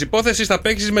τυχερός της υπόθεσης, θα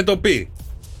παίξεις με το Πι.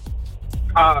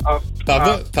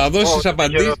 Θα δώσεις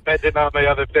απαντήσεις.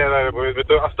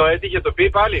 Αυτό έτυχε το Πι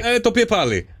πάλι. Το Πι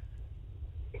πάλι.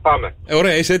 Πάμε.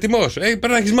 Ωραία, είσαι έτοιμος? Πρέπει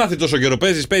να έχεις μάθει τόσο καιρό.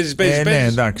 Παίζεις. Ναι,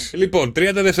 εντάξει. Λοιπόν,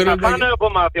 30 δευτερόλεπτα. Να πάνω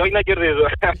έχω μάθει, όχι να κερδίζω.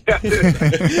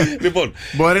 Λοιπόν,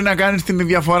 μπορεί να κάνεις την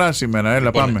διαφορά σήμερα.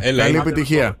 Έλα, πάμε. Καλή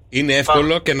επιτυχία. Είναι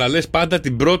εύκολο και να λες πάντα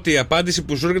την πρώτη απάντηση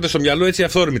που σου έρχεται στο μυαλό έτσι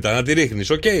αυθόρμητα. Να τη ρίχνεις,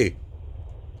 οκ.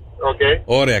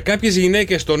 Ωραία. Κάποιες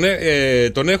γυναίκες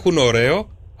τον έχουν ωραίο,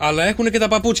 αλλά έχουν και τα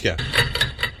παπούτσια.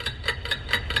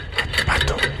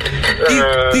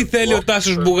 Τι θέλει ο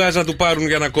Τάσος Μπουγάς να του πάρουν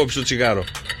για να κόψει το τσιγάρο?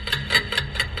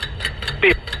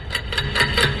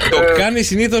 Το κάνει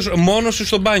συνήθως μόνος σου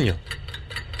στο μπάνιο.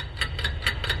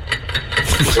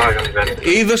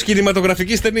 Είδος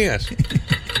κινηματογραφικής ταινίας.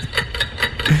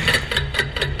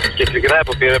 Και συγκράει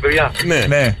από πήρε, παιδιά.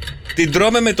 Ναι. Την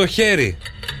τρώμε με το χέρι.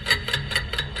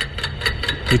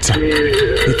 Πίτσα.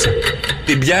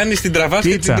 Την πιάνεις, την τραβάς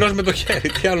και την τρως με το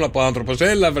χέρι. Τι άλλο να πω, άνθρωπος?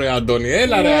 Έλα βρε Αντώνη,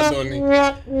 έλα ρε Αντώνη.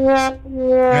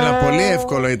 Έλα, πολύ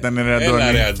εύκολο ήταν ρε Αντώνη.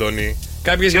 Έλα ρε Αντώνη.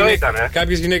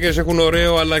 Κάποιες γυναίκες έχουν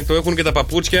ωραίο, αλλά το έχουν και τα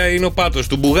παπούτσια. Είναι ο πάτος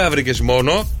του. Μπουγά βρήκες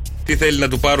μόνο. Τι θέλει να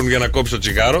του πάρουν για να κόψει το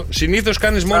τσιγάρο? Συνήθως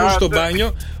κάνεις μόνο στο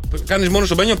μπάνιο. Κάνεις μόνο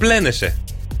στο μπάνιο, πλένεσαι.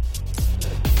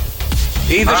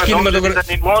 Είδος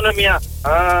κινηματογραφική. Μόνο μια.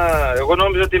 Εγώ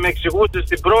νόμιζα ότι με εξηγούσες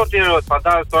την πρώτη ερώτηση.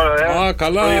 Φαντάζομαι τώρα.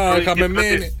 Καλά, είχαμε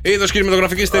μείνει. Είδος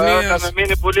κινηματογραφικής ταινίας. Είχαμε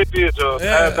μείνει πολύ πίσω.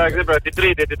 Εντάξει, δεν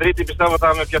πρέπει. Την τρίτη πιστεύω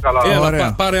θα είμαι πιο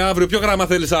καλά. Πάρε αύριο. Ποιο γράμμα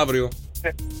θέλεις αύριο?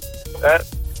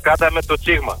 Κάτα με το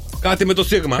σίγμα. Κάτι με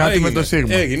το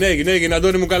σίγμα. Έγινε.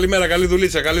 Αντώνη μου, καλημέρα. Καλή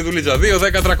δουλίτσα.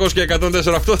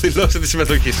 2-10-300-1048. Δηλώστε τη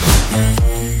συμμετοχή σας.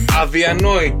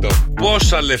 Αδιανόητο.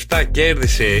 Πόσα λεφτά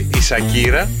κέρδισε η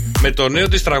Σακύρα με το νέο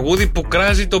της τραγούδι που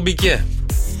κράζει τον Μπικέ?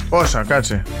 Πόσα,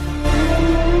 κάτσε.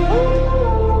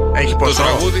 Έχει ποσό. Το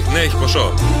τραγούδι, ναι, έχει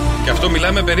ποσό. Και αυτό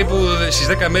μιλάμε περίπου στις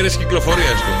 10 μέρες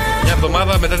κυκλοφορίας του. Μια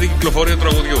εβδομάδα μετά την κυκλοφορία του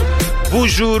τραγουδιού.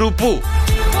 Μπουζουρουπού.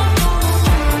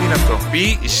 Τι είναι αυτό?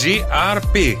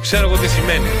 BGRP. Ξέρω εγώ τι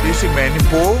σημαίνει. Τι σημαίνει?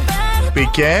 Που?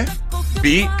 Πικέ. B,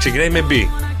 ξεκινάει με B.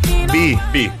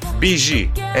 BG.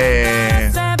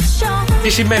 Τι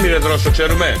σημαίνει ρε Δρόσο, το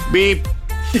ξέρουμε? Μπιπ.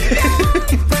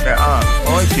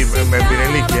 Όχι, με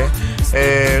πυρελίκε.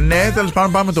 Ναι, τέλος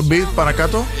πάντων πάμε το beat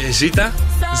παρακάτω. Ζήτα.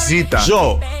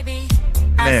 Ζω.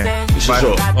 Ναι.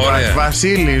 Ζω.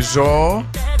 Βασίλη, ζω.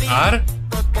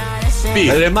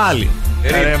 Πι. Ρεμάλι.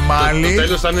 Το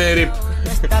τέλος θα είναι ρίπ.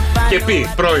 Και πι,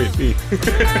 πρώην.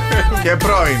 Και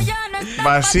πρώην.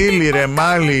 Βασίλη,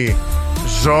 ρεμάλι,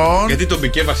 ζών. Γιατί τον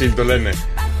Πικέ Βασίλη το λένε?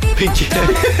 Πικέ.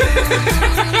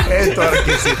 Τώρα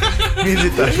και εσύ. Μην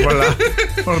ζητάς πολλά.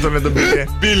 Μόνο το λένε τον Πικέ.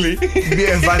 Μπίλι.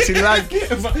 Βασιλάκη.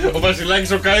 Ο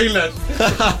Βασιλάκης ο Καΐλας.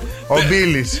 Ο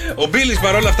Μπίλης. Ο Μπίλης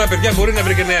παρόλα αυτά, παιδιά, μπορεί να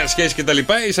βρει και νέα σχέση κτλ.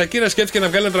 Η Σακύρα σκέφτηκε να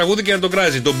βγάλει ένα τραγούδι και να το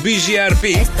κράζει. Το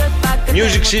BGRP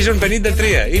Music Season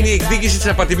 53. Είναι η εκδίκηση της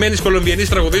απατημένης κολομβιανής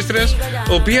τραγουδίστριας,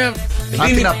 η οποία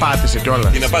Την απάτησε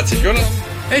κιόλας.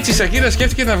 Έτσι η Σακύρα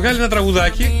σκέφτηκε να βγάλει ένα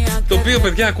τραγουδάκι, το οποίο,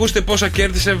 παιδιά, ακούστε πόσα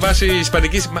κέρδισε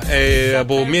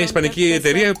από μια ισπανική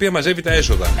εταιρεία η οποία μαζεύει τα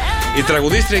έσοδα. Η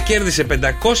τραγουδίστρια κέρδισε $512,000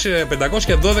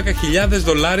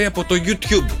 από το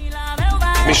YouTube.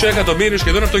 Μισό εκατομμύριο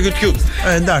σχεδόν από το YouTube.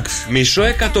 Εντάξει. Μισό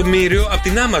εκατομμύριο από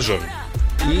την Amazon.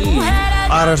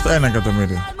 Άρα στο 1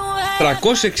 εκατομμύριο.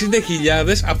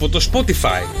 360.000 από το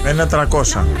Spotify.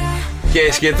 1.300. Και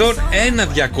σχεδόν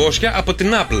 1.200 από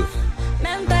την Apple.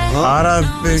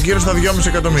 Άρα γύρω στα 2,5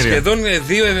 εκατομμύρια. Σχεδόν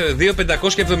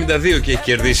 2.572 και έχει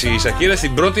κερδίσει η Σακύρα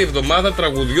στην πρώτη εβδομάδα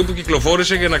τραγουδιού που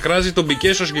κυκλοφόρησε για να κράζει τον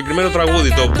Μπικέ στο συγκεκριμένο τραγούδι,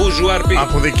 το Bourgeois.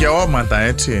 Από δικαιώματα,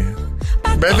 έτσι.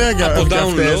 Βέβαια για από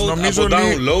download, νομίζω από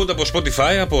download, από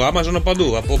Spotify, από Amazon, από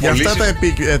παντού. Από για αυτά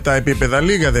τα επίπεδα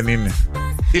λίγα δεν είναι.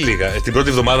 Τι λίγα, την πρώτη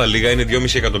εβδομάδα λίγα είναι 2,5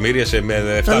 εκατομμύρια σε 7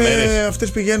 μέρες. Αυτές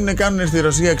πηγαίνουν, κάνουν στη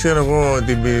Ρωσία, ξέρω εγώ,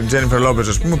 την Τζένιφερ Λόπεζ,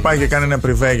 ας πούμε, πάει και κάνει ένα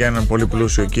πριβέ για έναν πολύ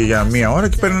πλούσιο εκεί για μία ώρα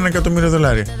και παίρνει $1 εκατομμύριο.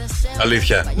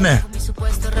 Αλήθεια. Ναι.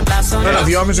 Τώρα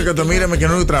 2,5 εκατομμύρια με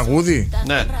καινούριο τραγούδι.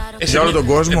 Ναι. Για όλο τον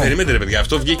κόσμο. Περιμένετε, ρε παιδιά,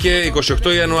 αυτό βγήκε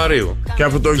 28 Ιανουαρίου. Και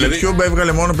από το YouTube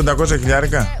έβγαλε μόνο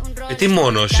 500.000. Τι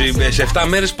μόνο, σε 7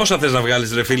 μέρες πόσα θες να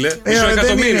βγάλεις, ρε φίλε? Μισό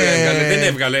εκατομμύριο δεν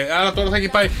έβγαλε. Άρα τώρα θα έχει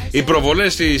πάει. Οι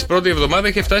προβολές της πρώτη εβδομάδα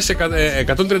είχε φτάσει σε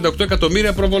 138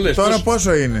 εκατομμύρια προβολές. Τώρα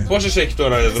πόσο είναι? Πόσες έχει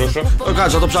τώρα, Δρόσο?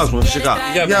 Κάτσε, να το ψάχνουμε φυσικά.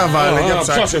 Για βάλε, για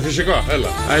ψάξε. Φυσικά, έλα.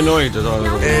 Εννοείται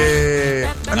τώρα.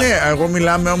 Ναι, εγώ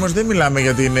μιλάμε όμως, δεν μιλάμε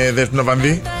για την Δέσποινα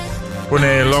Βανδύ που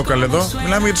είναι local εδώ.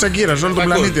 Μιλάμε για τη Σακύρα, σε όλο τον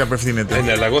πλανήτη απευθύνεται.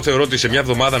 Ναι, αλλά εγώ θεωρώ ότι σε μια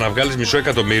εβδομάδα να βγάλεις $1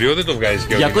 εκατομμύριο δεν το βγάζεις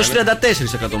και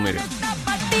 234 εκατομμύρια.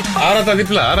 Άρα τα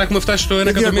διπλά, άρα έχουμε φτάσει στο 1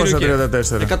 εκατομμύριο.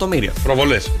 234 εκατομμύρια.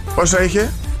 Προβολές. Πόσα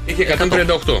είχε? Είχε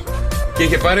 138. Και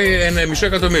είχε πάρει $1,5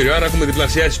 εκατομμύριο. Άρα έχουμε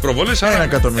διπλασιάσει τις προβολές. Άρα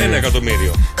 1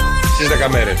 εκατομμύριο. Στις 10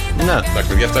 μέρες. Ναι. Εντάξει,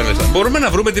 παιδιά, αυτά είναι λεφτά. Μπορούμε να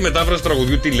βρούμε τη μετάφραση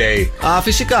τραγουδιού, τι λέει?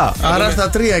 Φυσικά. Άρα στα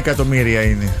 3 εκατομμύρια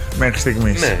είναι μέχρι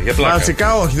στιγμής. Ναι, για πλάκα.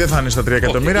 Βασικά όχι, δεν θα είναι στα 3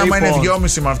 εκατομμύρια. Άμα είναι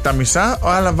 2,5 με αυτά μισά,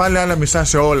 αλλά βάλει άλλα μισά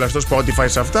σε όλα, στο Spotify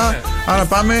σε αυτά. Άρα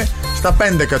πάμε στα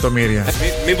 5 εκατομμύρια.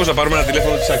 Μήπως θα πάρουμε ένα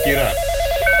τηλέφωνο τη Σακύρα?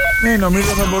 Ναι, νομίζω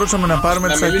θα μπορούσαμε να πάρουμε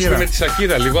τη Σακύρα. Να μιλήσουμε με τη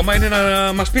Σακύρα λίγο, άμα είναι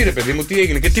να μας πει, ρε παιδί μου, τι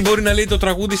έγινε και τι μπορεί να λέει το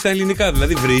τραγούδι στα ελληνικά.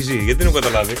 Δηλαδή βρίζει, γιατί δεν έχω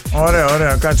καταλάβει.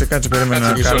 Ωραία, κάτσε,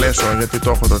 περίμενα να καλέσω, γιατί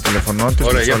το έχω το τηλεφωνό της.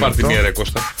 Ωραία, για πάρ' τη μία, ρε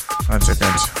Κώστα. Κάτσε.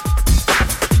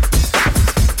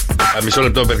 Μισό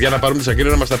λεπτό, παιδιά, να πάρουμε τη Σακύρα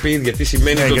να μας τα πει γιατί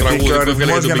σημαίνει το τραγούδι. Γιατί και ο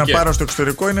αριθμός για να πάρω στο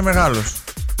εξωτερικό είναι μεγάλος.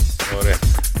 Ωραία.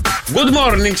 Good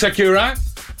morning, Σακύρα.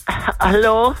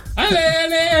 Αλλό. Αλέ.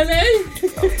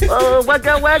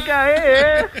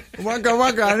 Waka,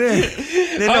 Waka, ναι.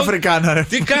 Δεν είναι Αφρικάνα, ρε.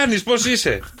 Τι κάνεις, πώς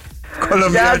είσαι?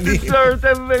 Κολομβιανή.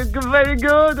 Very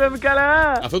good,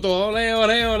 καλά. Αυτό το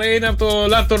ωραίο είναι από το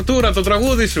La Tortura, το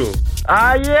τραγούδι σου.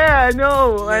 Yeah, I know,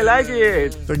 I like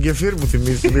it. Τον κεφίρ μου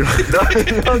θυμίζει λίγο.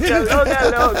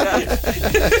 Καλό.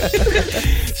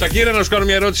 Σακύρα, να σου κάνω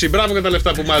μια ερώτηση. Μπράβο για τα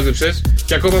λεφτά που μάζεψες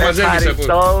και ακόμα μαζεύεις.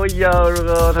 Ευχαριστώ,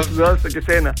 Γιώργο, θα σου δώσω και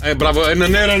σένα. Μπράβο,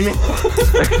 έναν έρανο.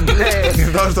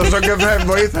 Δώσ' το Sok FM,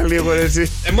 βοήθα λίγο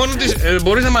εσύ.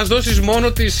 Μπορείς να μας δώσεις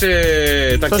μόνο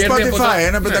τα το κέρδη από Spotify,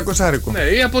 ένα 500. Ναι,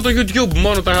 ή από το YouTube,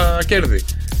 μόνο τα κέρδη.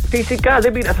 Φυσικά,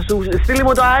 δεν πειράζει, θα σου στείλει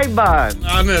μου το IBAN.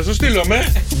 Ναι, θα σου στείλω,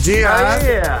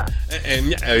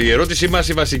 Η ερώτησή μας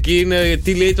η βασική είναι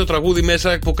τι λέει το τραγούδι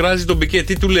μέσα που κράζει τον Μπικέ.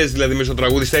 Τι του λες δηλαδή μέσα στο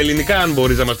τραγούδι, στα ελληνικά, αν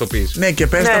μπορείς να μας το πεις. Ναι, και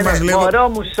πες τα μας λίγο. Μωρό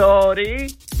μου, sorry.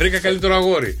 Βρήκα καλύτερο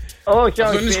αγόρι. Όχι,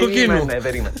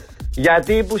 περίμενε.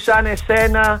 Γιατί που σαν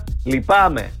εσένα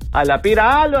λυπάμαι, αλλά πήρα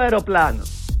άλλο αεροπλάνο.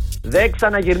 Δεν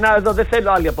ξαναγυρνάω εδώ, δεν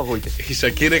θέλω άλλη απογοήτευση. Η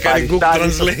Σακύρα κάνει Google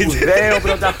Translate. Σπουδαίο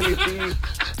πρωταθλητή.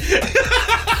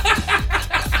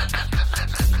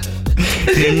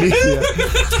 Ηλίθεια.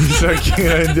 Η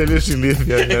Σακύρα είναι τελείως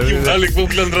ηλίθεια. Έχει βάλει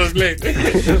Google Translate.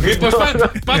 Μήπως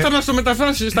πάτα να στο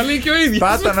μεταφράσεις, τα λέει και ο ίδιος.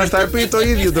 Πάτα να στα πει το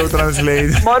ίδιο το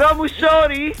Translate. Μωρό μου,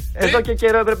 sorry. Εδώ και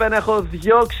καιρό έπρεπε να έχω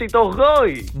διώξει το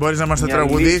γόη. Μπορείς να μας τα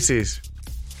τραγουδήσεις?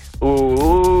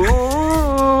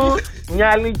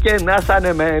 Μια λικένα σαν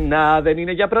εμένα δεν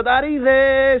είναι για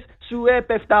πρωταρίδες. Σου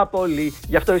έπεφτα πολύ,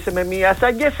 γι' αυτό είσαι με μία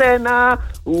σαν και σένα.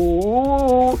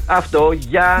 Αυτό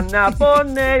για να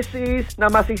πονέσεις, να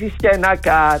μασίσεις και να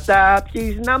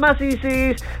καταπιείς, να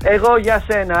μασίσεις. Εγώ για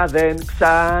σένα δεν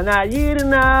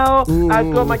ξαναγυρνάω.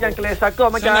 Ακόμα κι αν κλαις,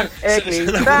 ακόμα κι αν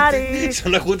εκλειστάρεις.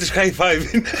 Σαν να ακούω τις high five.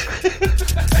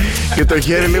 Και το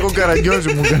χέρι λίγο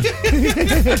καραγκιόζι μου κάνει.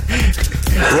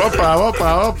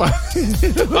 Όπα.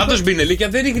 Πάντως Μπινελίκια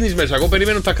δεν ρίχνεις μέσα. Εγώ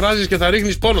περίμενα ότι θα κράζεις και θα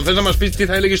ρίχνεις πόνο. Θες να μας πεις τι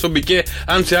θα έλεγες στον Μπικέ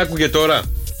αν σε άκουγε τώρα?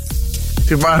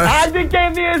 Τι μάνα? Άντε και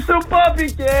μία σου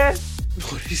πόπηκε.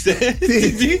 Χωρίστε.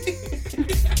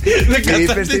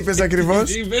 Τι είπες ακριβώς?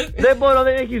 Δεν μπορώ,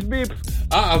 δεν έχεις μπιπ.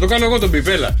 Θα το κάνω εγώ τον μπιπ,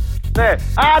 έλα. Ναι,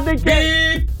 άντε και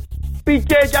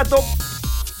πικέ για το...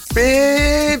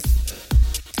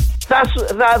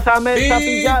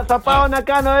 Θα πάω να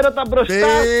κάνω έρωτα μπροστά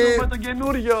σου με τον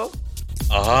καινούριο.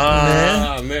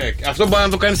 Ναι. Αυτό μπορεί να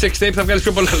το κάνεις sex tape, θα βγάλεις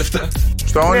πιο πολλά λεφτά.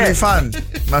 Στο OnlyFans.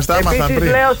 Μας τα έμαθαν πριν.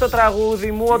 Επίσης λέω στο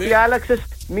τραγούδι μου ότι άλλαξες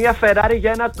μία Ferrari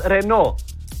για ένα Renault.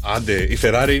 Άντε, η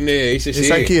Ferrari είσαι εσύ. Η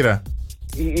Σακύρα.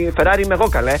 Η Ferrari είμαι εγώ,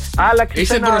 καλέ. Άλλαξες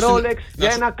ένα Rolex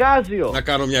για ένα Casio. Να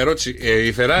κάνω μια ερώτηση.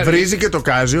 Η Ferrari... Βρίζει και το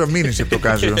Casio, μείνεις από το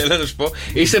Casio. Έλα να σου πω,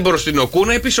 είσαι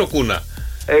μπροστινοκούνα ή πισωκούνα?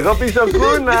 Εγώ πίσω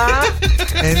κούνα.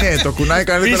 Ναι, το κουνάει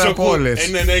καλύτερα από όλες.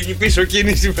 Ναι, έχει πίσω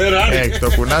κίνηση η Ferrari.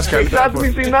 Το κουνάς καλύτερα από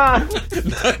όλες.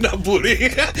 Να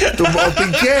μπουρεί. Ο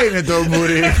Πικέ είναι το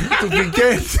μπουρί. Του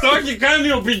Πικέ. Το έχει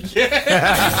κάνει ο Πικέ.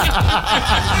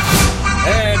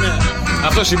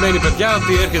 Αυτό σημαίνει, παιδιά,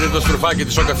 ότι έρχεται το στρουφάκι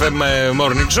του Sok FM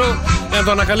Morning Show για να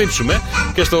το ανακαλύψουμε.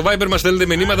 Και στο Viber μας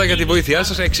στέλνετε μηνύματα για τη βοήθειά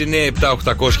σας 697-800-1048.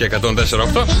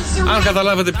 Αν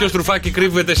καταλάβετε ποιο στρουφάκι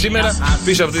κρύβεται σήμερα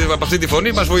πίσω από αυτή τη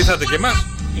φωνή, μας βοηθάτε και εμάς.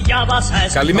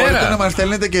 Καλημέρα. Μπορείτε να μας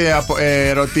στέλνετε και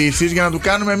ερωτήσεις για να του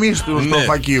κάνουμε εμείς του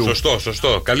στροφακίου.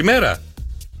 Σωστό. Καλημέρα.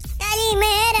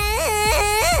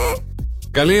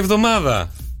 Καλή εβδομάδα.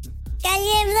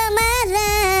 Καλή εβδομάδα,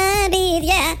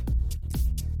 παιδιά.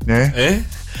 Ναι.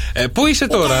 Πού είσαι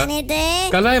τώρα?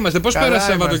 Καλά είμαστε. Πώς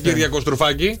πέρασε Σαββατοκύριακο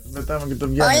στρουφάκι?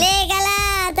 Πολύ καλά,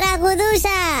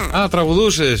 τραγουδούσα.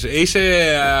 Τραγουδούσες. Είσαι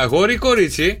αγόρι ή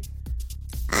κορίτσι?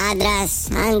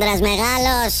 Άντρας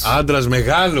μεγάλος. Άντρας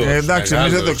μεγάλος. Εντάξει,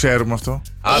 εμείς δεν το ξέρουμε αυτό.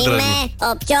 Είμαι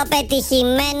ο πιο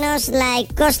πετυχημένος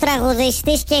λαϊκός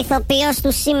τραγουδιστής και ηθοποιός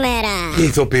του σήμερα.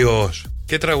 Ηθοποιός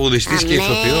και τραγουδιστής και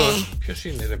ηθοποιός. Ποιος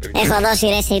είναι, ρε παιδί? Έχω δώσει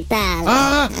ρεσιτάλ.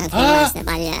 Θυμάστε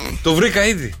παλιά. Το βρήκα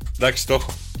ήδη. Εντάξει, το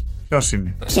έχω. Ποιος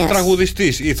είναι?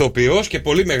 Τραγουδιστής, ηθοποιός και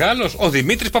πολύ μεγάλος, ο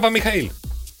Δημήτρης Παπαμιχαήλ.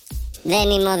 Δεν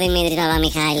είμαι ο Δημήτρης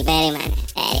Παπαμιχαήλ, περίμενε.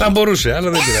 Θα μπορούσε, αλλά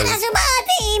δεν πειράζει. Θα σου πω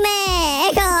τι είμαι.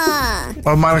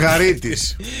 Ο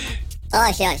Μαργαρίτης.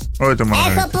 Όχι.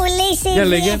 Έχω πουλήσει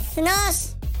διεθνώς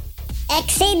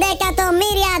 60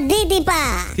 εκατομμύρια αντίτυπα.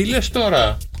 Τι λες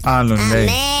τώρα? Άλλον λέει.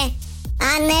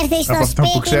 Αν έρθει στο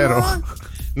σπίτι μου.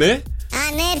 Ναι.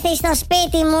 Αν έρθει στο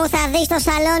σπίτι μου, θα δει στο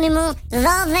σαλόνι μου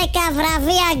 12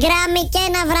 βραβεία Γκράμι και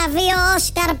ένα βραβείο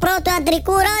Όσκαρ πρώτου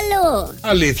αντρικού ρόλου.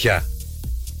 Αλήθεια?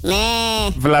 Ναι.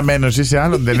 Βλαμμένος είσαι,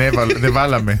 άλλον δεν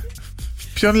βάλαμε.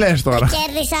 Ποιον λες τώρα?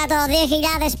 Κέρδισα το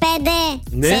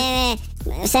 2005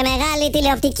 σε μεγάλη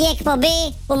τηλεοπτική εκπομπή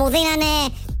που μου δίνανε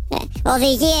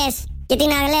οδηγίες και τι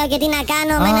να λέω και τι να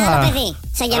κάνω με ένα άλλο παιδί.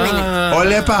 Σαν για μένα. Ο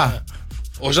Λεπά.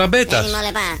 Ο Ζαμπέτας. Είμαι ο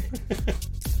Λεπά.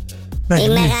 Η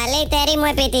μεγαλύτερη μου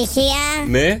επιτυχία.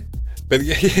 Ναι.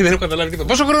 Παιδιά, δεν έχω καταλάβει τίποτα.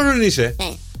 Πόσο χρόνο είσαι?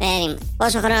 Περίμενε.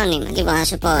 Πόσο χρόνο είμαι? Λοιπόν, να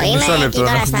σου πω. Μισό λεπτό,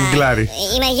 να έχω γκουγκλάρει.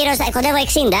 Είμαι γύρω στα. Κοντεύω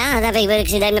 60. Δεν πήγε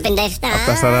 60, είμαι 57. Από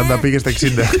τα 40 πήγε στα 60.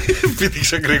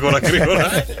 Πήδηξε γρήγορα.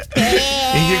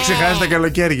 Είχε ξεχάσει τα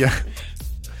καλοκαίρια.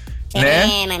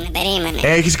 Περίμενε.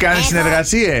 Έχεις κάνει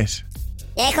συνεργασίες?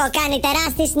 Έχω κάνει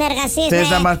τεράστιες συνεργασίες. Θες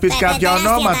να μας πεις κάποια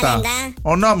ονόματα?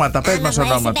 Ονόματα, πες μας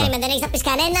ονόματα. Περίμενε, δεν έχεις να πεις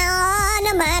κανένα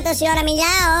όνομα. Τόση ώρα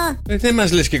μιλάω. Δεν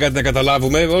μας λες και κάτι να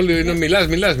καταλάβουμε. Όλοι μιλάς,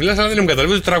 αλλά δεν έχουμε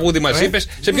καταλάβει. Το τραγούδι μας είπες.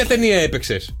 Σε ποια ταινία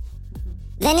έπαιξες?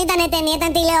 Δεν ήταν ταινία,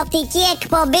 ήταν τηλεοπτική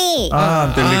εκπομπή.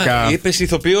 Τελικά. Είπες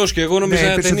ηθοποιός και εγώ νόμιζα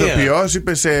ταινία. Είπες ηθοποιός,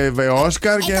 είπες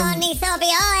Όσκαρ και... Τον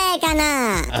ηθοποιό έκανα.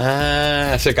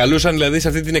 Σε καλούσαν δηλαδή σε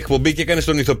αυτή την εκπομπή και έκανες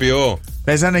τον ηθοποιό.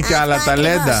 Παίζανε και άλλα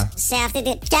ταλέντα. Σε αυτή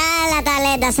την... Κι άλλα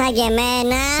ταλέντα σαν και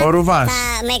εμένα. Ο Ρουβάς.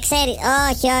 Με ξέρει.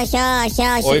 Όχι.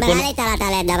 Μεγαλύτερα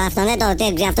ταλέντα από αυτόν.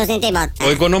 Αυτός είναι τίποτα.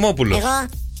 Ο Οικονομόπουλος.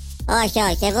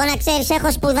 Όχι. Εγώ να ξέρεις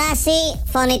έχω σπουδάσει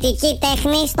φωνητική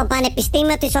τέχνη στο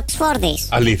Πανεπιστήμιο της Οξφόρδης.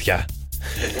 Αλήθεια?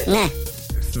 Ναι.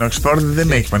 Στην Οξφόρδη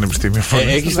δεν έχει πανεπιστήμιο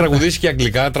φωνή. Έχεις τραγουδήσει και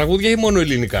αγγλικά τραγούδια ή μόνο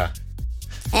ελληνικά?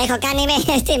 Έχω κάνει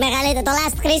τη μεγαλύτερη. Το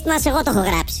Last Christmas εγώ το έχω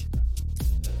γράψει.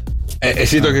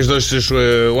 Εσύ το έχεις δώσει στους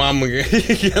WAM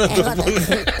για να το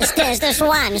πούνε?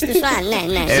 Στους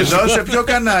WAM, ναι. Εδώ σε ποιο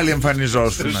κανάλι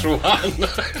εμφανιζόσουν?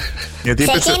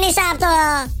 Ξεκίνησα από το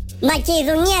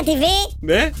Μακεδονία TV.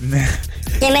 Ναι.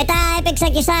 Και μετά έπαιξα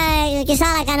και σε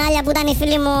άλλα κανάλια που ήταν η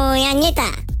φίλη μου η Ανίτα.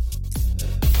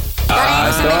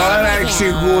 Τώρα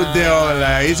εξηγούνται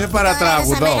όλα. Είσαι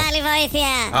παρατράγουδο. Μεγάλη βοήθεια.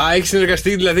 Έχεις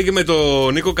συνεργαστεί δηλαδή και με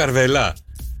τον Νίκο Καρβέλα?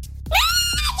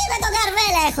 Και με τον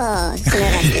Καρβέλα έχω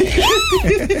συνεργαστεί.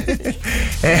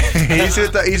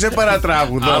 Είσαι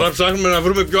παρατράγουδο. Άρα ψάχνουμε να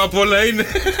βρούμε ποιο απ' όλα είναι.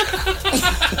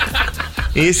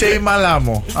 Είσαι η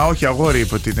Μαλάμο. Όχι, αγόρι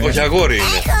είπε ότι είναι. Όχι, αγόρι είναι.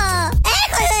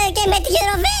 Έχω και με τη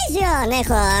Eurovision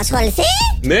έχω ασχοληθεί.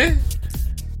 Ναι.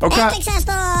 Έπαιξα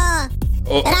στο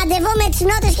ραντεβού με τις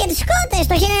νότες και τις σκότες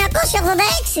το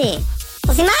 1986.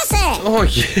 Το θυμάσαι?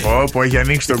 Όχι. Όπου έχει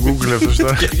ανοίξει το Google αυτό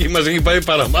τώρα. Και μας έχει πάει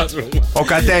παραμάζωμα. Ο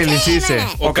Κατέλης είσαι.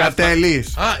 Ο Κατέλης.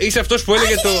 Α, είσαι αυτός που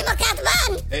έλεγε το. Όχι, είμαι ο Κατμάν.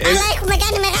 Αλλά έχουμε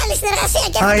κάνει μεγάλη συνεργασία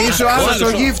και Α, είσαι ο άλλος ο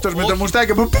γύφτος με το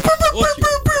μουστάκι που.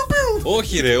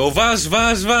 Όχι ρε, ο Βας.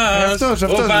 Αυτός.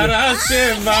 Ο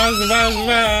Παράσε,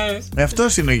 Βας.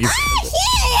 Αυτός είναι ο γύφτος.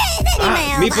 Δεν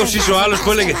είμαι ο Μήπως είσαι ο άλλος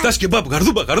που έλεγε τας και μπαπ,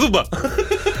 καρδούμπα.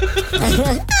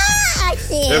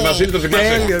 Βασίλη, το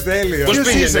θυμάσαι? Τέλειο. Πώς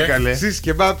πήγαινε? Καλέ. Σεις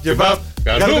και μπαπ.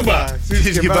 Καρδούμπα.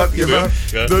 Σεις και μπαπ.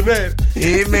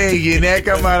 Είμαι η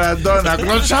γυναίκα Μαραντόνα.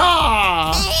 Κλωτσά.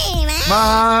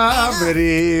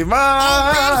 Μαύρη.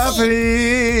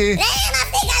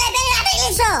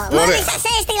 Μόλις σας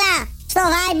έστειλα στο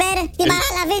Viber την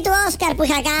παραλαβή του Όσκαρ που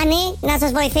είχα κάνει. Να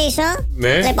σας βοηθήσω.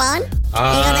 Ναι. Λοιπόν,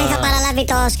 όταν είχα παραλάβει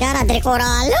το Όσκαρ, αντρικό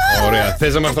ρόλο. Ωραία.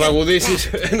 Θες να μας τραγουδήσεις?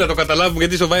 Να το καταλάβουμε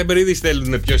γιατί στο Viber ήδη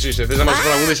στέλνουνε ποιος είσαι. Θες να μας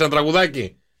τραγουδήσεις ένα τραγουδάκι?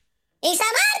 Είσαι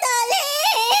αμάρτωλη,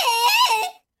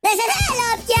 δεν σε θέλω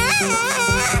πια.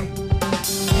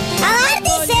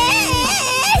 Αμάρτησες,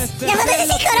 γι' αυτό δεν σε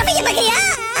συγχωρώ, φύγε μακριά.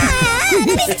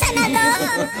 Να μην σε ξαναδώ.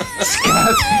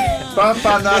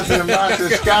 Παπανάθεμά,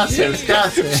 σκάσε.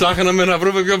 Ψάχναμε να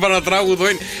βρούμε ποιο παρατράγουδο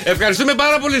είναι. Ευχαριστούμε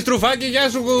πάρα πολύ, Στρουφάκη. Γεια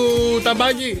σου,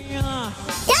 Ταμπάκη.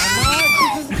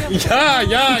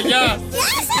 Γεια.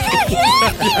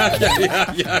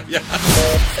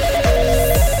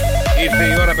 Ήρθε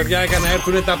η ώρα, παιδιά, για να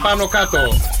έρθουν τα πάνω κάτω.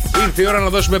 Ήρθε η ώρα να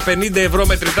δώσουμε 50 ευρώ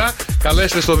μετρητά.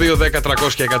 Καλέστε στο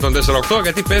 210-300-1048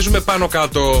 γιατί παίζουμε πάνω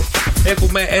κάτω.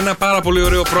 Έχουμε ένα πάρα πολύ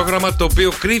ωραίο πρόγραμμα το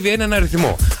οποίο κρύβει έναν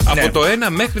αριθμό. Ναι. Από το 1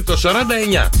 μέχρι το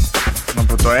 49.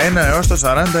 Από το 1 έως το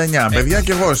 49. Παιδιά,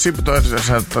 και εγώ εσύ που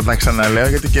θα τα ξαναλέω,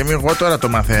 γιατί και εγώ τώρα το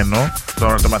μαθαίνω.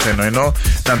 Ενώ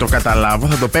να το καταλάβω,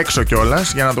 θα το παίξω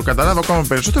κιόλας για να το καταλάβω ακόμα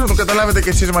περισσότερο, να το καταλάβετε κι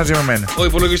εσείς μαζί με μένα. Ο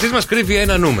υπολογιστής μας κρύβει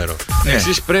ένα νούμερο. Ναι.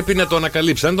 Εσείς πρέπει να το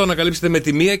ανακαλύψετε. Αν το ανακαλύψετε με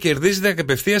τη μία, κερδίζετε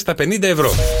απευθείας τα 50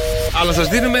 ευρώ. Αλλά σας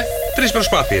δίνουμε 3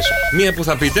 προσπάθειες. Μία που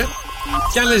θα πείτε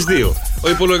και άλλες 2. Ο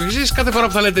υπολογιστής κάθε φορά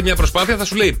που θα λέτε μια προσπάθεια θα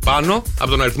σου λέει πάνω από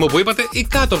τον αριθμό που είπατε ή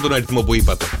κάτω από τον αριθμό που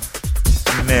είπατε.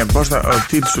 Ναι,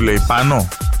 τι σου λέει, πάνω?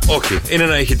 Όχι, είναι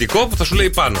ένα ηχητικό που θα σου λέει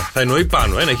πάνω. Θα εννοεί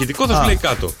πάνω. Ένα ηχητικό θα σου λέει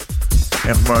κάτω.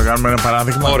 Έχουμε να κάνουμε ένα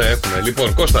παράδειγμα. Ωραία, έχουμε.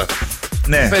 Λοιπόν, Κώστα.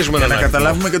 Ναι, για να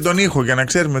καταλάβουμε και τον ήχο, για να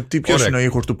ξέρουμε ποιος είναι ο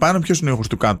ήχος του πάνω, ποιος είναι ο ήχος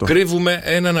του κάτω. Κρύβουμε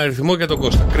έναν αριθμό για τον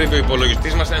Κώστα. Κρύβει ο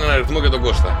υπολογιστής μας έναν αριθμό για τον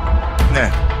Κώστα.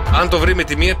 Ναι. Αν το βρει με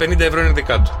τη μία, 50 ευρώ είναι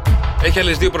δικά του. Έχει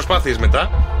άλλες 2 προσπάθειες μετά.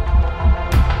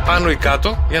 Πάνω ή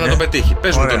κάτω για να το πετύχει.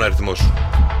 Πες μου τον αριθμό σου.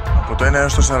 Από το 1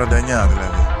 έως το 49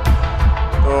 δηλαδή.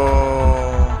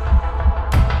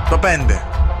 Το 5.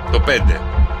 Το 5.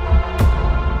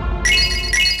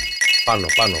 Πάνω.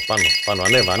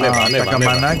 Ανέβα. Τα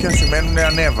καμπανάκια σημαίνουν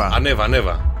ανέβα.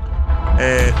 Ανέβα.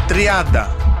 30.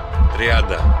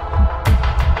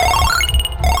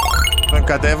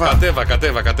 Κατέβα.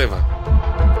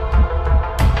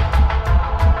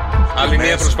 Άλλη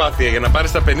μία προσπάθεια για να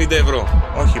πάρεις τα 50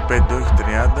 ευρώ. Όχι 5, όχι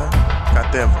 30.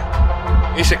 Κατέβα.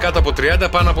 Είσαι κάτω από 30,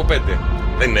 πάνω από 5.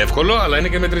 Δεν είναι εύκολο, αλλά είναι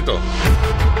και μετρητό.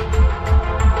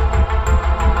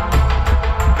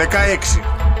 16,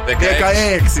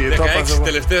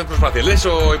 τελευταία προσπάθεια. Λες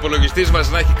ο υπολογιστής μας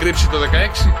να έχει κρύψει το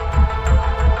 16?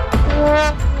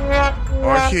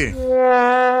 Όχι.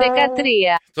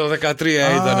 13. Το 13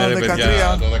 ήταν ρε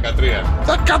παιδιά.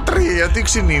 Το 13. Τι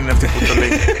ξυνή είναι αυτή που το λέει.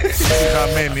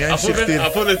 Συγχαμένη.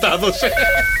 Αφού δεν τα έδωσε.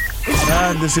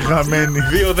 Άντε συγχαμένη.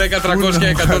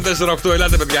 2-10-300-1048.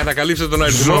 Ελάτε παιδιά να καλύψετε τον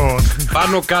αριθμό.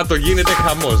 Πάνω κάτω γίνεται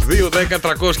χαμός.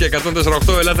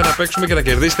 2-10-300-1048. Ελάτε να παίξουμε και να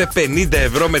κερδίσετε 50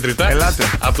 ευρώ μετρητά. Ελάτε.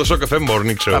 Από το Sok FM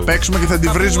Morning Show. Θα παίξουμε και θα τη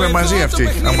βρίζουμε μαζί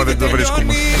αυτή. Άμα δεν το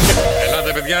βρίσκουμε.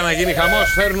 Ελάτε παιδιά να γίνει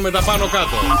χαμός. Φέρνουμε τα πάνω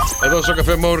κάτω. Εδώ στο Sok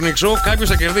FM Morning Show. Κάποιος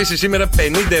θα κερδίσει σήμερα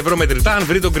 50 ευρώ μετρητά αν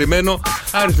βρει τον κρυμμένο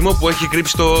αριθμό που έχει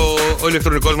κρύψει ο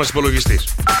ηλεκτρονικός μας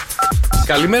υπολογιστής.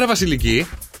 Καλημέρα Βασιλική.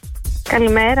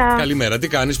 Καλημέρα. Τι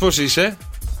κάνεις, πώς είσαι?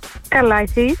 Καλά,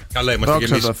 εσύ? Καλά είμαστε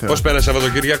κι εμείς. Πώς πέρασε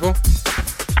Σαββατοκύριακο?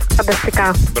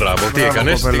 Φανταστικά. Μπράβο, τι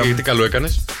έκανες, τι καλό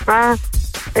έκανες?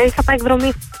 Είχα πάει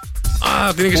εκδρομή.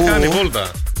 Την είχες κάνει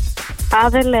βόλτα?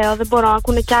 Δεν λέω, δεν μπορώ,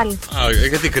 ακούνε κι άλλοι.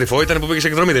 Γιατί κρυφό ήταν που πήγες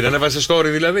εκδρομή, δεν ανέβασες story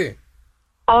δηλαδή?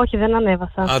 Όχι, δεν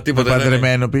ανέβασα. Τίποτα.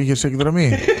 Παντρεμένο πήγες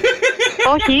εκδρομή?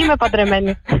 Όχι, είμαι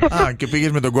παντρεμένη. Και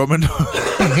πήγες με τον κόμενο?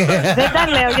 Δεν τα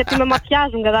λέω γιατί με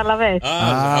ματιάζουν, καταλαβες.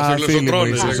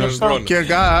 Και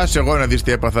άσε εγώ να δεις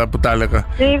τι έπαθα που τα έλεγα.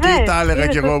 Τι τα έλεγα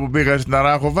κι εγώ που πήγα στην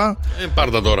Αράχοβα.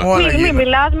 Πάρτα τώρα. Μην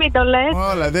μιλάς, μην το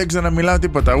λες. Όλα, δεν ξαναμιλάω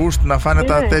τίποτα. Ούστι να φάνε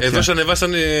τα τέτοια. Εδώ σε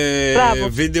ανεβάσανε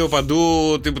βίντεο παντού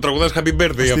ότι τραγουδάς Happy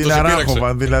Birthday. Στην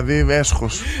Αράχοβα, δηλαδή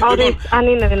έσχος. Αν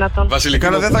είναι δυνατόν.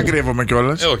 Καλά, δεν θα κρύβομαι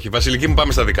κιόλας. Όχι, Βασιλική μου,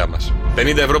 πάμε στα δικά μας.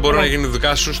 50 ευρώ μπορεί να γίνει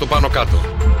δικά σου στο πάνω κάτω.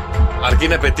 Αρκεί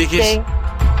να πετύχεις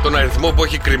τον αριθμό που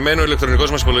έχει κρυμμένο ο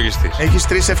ηλεκτρονικός μας υπολογιστής. Έχεις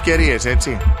 3 ευκαιρίες,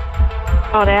 έτσι.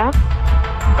 Ωραία.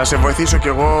 Θα σε βοηθήσω κι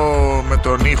εγώ με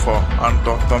τον ήχο. Αν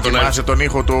τον θυμάσαι τον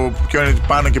ήχο του ποιο είναι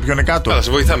πάνω και ποιο είναι κάτω. Θα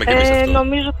σε βοηθάμε κι εμείς αυτό.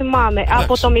 Νομίζω θυμάμαι. Εντάξει.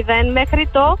 Από το 0 μέχρι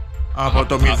το. Από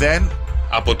το 0.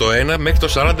 Από το 1 μέχρι το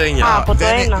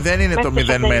 49. Δεν είναι το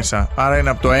 0 μέσα. Άρα είναι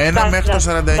από το 1 μέχρι το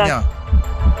 49.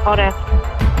 Ωραία.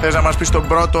 Θες να μας πεις τον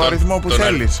πρώτο αριθμό που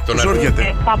θέλεις, που σου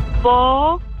έρχεται? Θα πω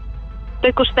το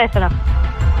 24.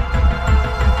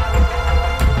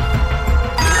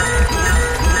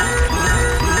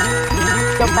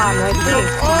 Το πάνω, έτσι.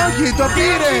 Όχι, το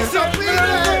πήρε!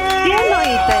 Τι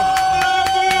εννοείται?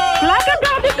 Πλάκα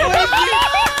κάνετε!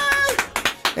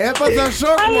 Έπαθα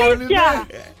σοκ μόλις.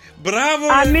 Μπράβο,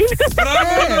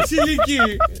 Βασιλική!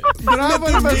 Μπράβο,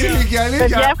 Βασιλική, αλήθεια.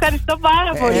 Παιδιά, ευχαριστώ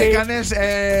πάρα πολύ.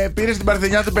 Πήρες την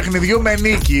παρθενιά του παιχνιδιού με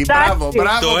νίκη. Μπράβο.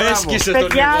 Το έσκησε τον.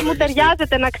 Παιδιά, μου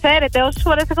ταιριάζετε, να ξέρετε. Όσες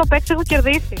φορές έχω παίξει, έχω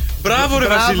κερδίσει. Μπράβο, ρε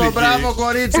Βασιλική. Μπράβο,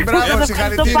 κορίτσι, μπράβο,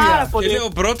 συγχαρητήρια. Και λέω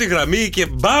πρώτη γραμμή και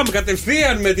μπαμ,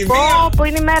 κατευθείαν με τη μία. Πω,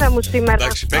 είναι η μέρα μου σήμερα.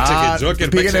 Εντάξει, παίξε και τζόκερ.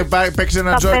 Πήγαινε, παίξε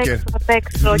ένα τζόκερ. Θα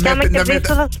παίξω. Και άμα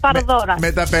κερδίσω, θα σας πάρω δώρα. Με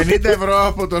τα 50 ευρώ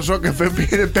από το Sok FM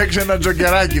πήγαινε, παίξε ένα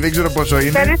τζοκεράκι. Δεν ξέρω πόσο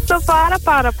είναι. Ευχαριστώ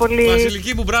πάρα πολύ.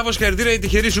 Βασιλική μου, μπράβο, συγχαρητήρια. Η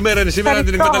τυχερή σου μέρα είναι σήμερα να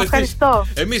την εκμεταλλευτείς.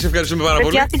 Εμείς ευχαριστούμε πάρα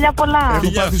πολύ. Φιλιά πολλά.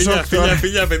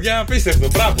 Φιλιά, παιδιά, απίστευτο.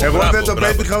 Μπράβο. Εγώ δεν το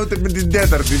πέτυχα ούτε με την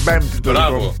τέταρτη, πέμπτη.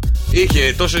 Μπράβο.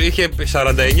 Είχε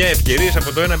 49 ευκαιρίες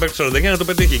από το 1 μέχρι το 49 να το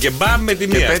πετύχει. Και μπαμ με τη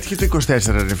μία. Και πέτυχε το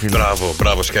 24, ρε φίλε.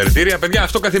 Μπράβο, συγχαρητήρια. Παιδιά,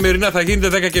 αυτό καθημερινά θα γίνεται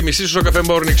 10:30 στο Sok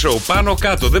FM Morning Show. Πάνω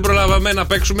κάτω. Δεν προλάβαμε να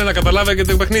παίξουμε, να καταλάβετε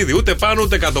και το παιχνίδι. Ούτε πάνω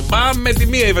ούτε κάτω. Μπαμ με τη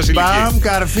μία η Βασιλική. Μπαμ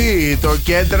καρφί. Το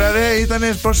κέντραρε ήταν.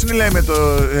 Πώς είναι λέμε το.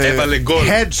 Έβαλε γκολ.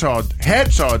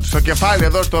 Headshot στο κεφάλι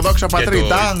εδώ στο δόξα πατρί.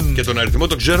 Και τον αριθμό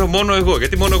το ξέρω μόνο εγώ.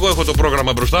 Γιατί μόνο εγώ έχω το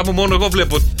πρόγραμμα μπροστά μου. Μόνο εγώ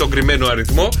βλέπω τον κρυμμένο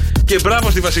αριθμό. Και μπράβο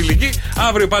στη Βασιλική.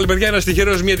 Αύριο πάλι, παιδιά, ένα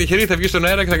τυχερό, μια τυχερή θα βγει στον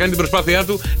αέρα και θα κάνει την προσπάθειά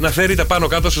του να φέρει τα πάνω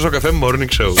κάτω στο Sok FM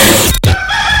Morning Show.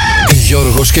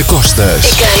 Γιώργος και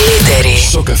Κώστας. Η καλύτερη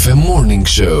Sok FM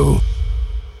Morning Show.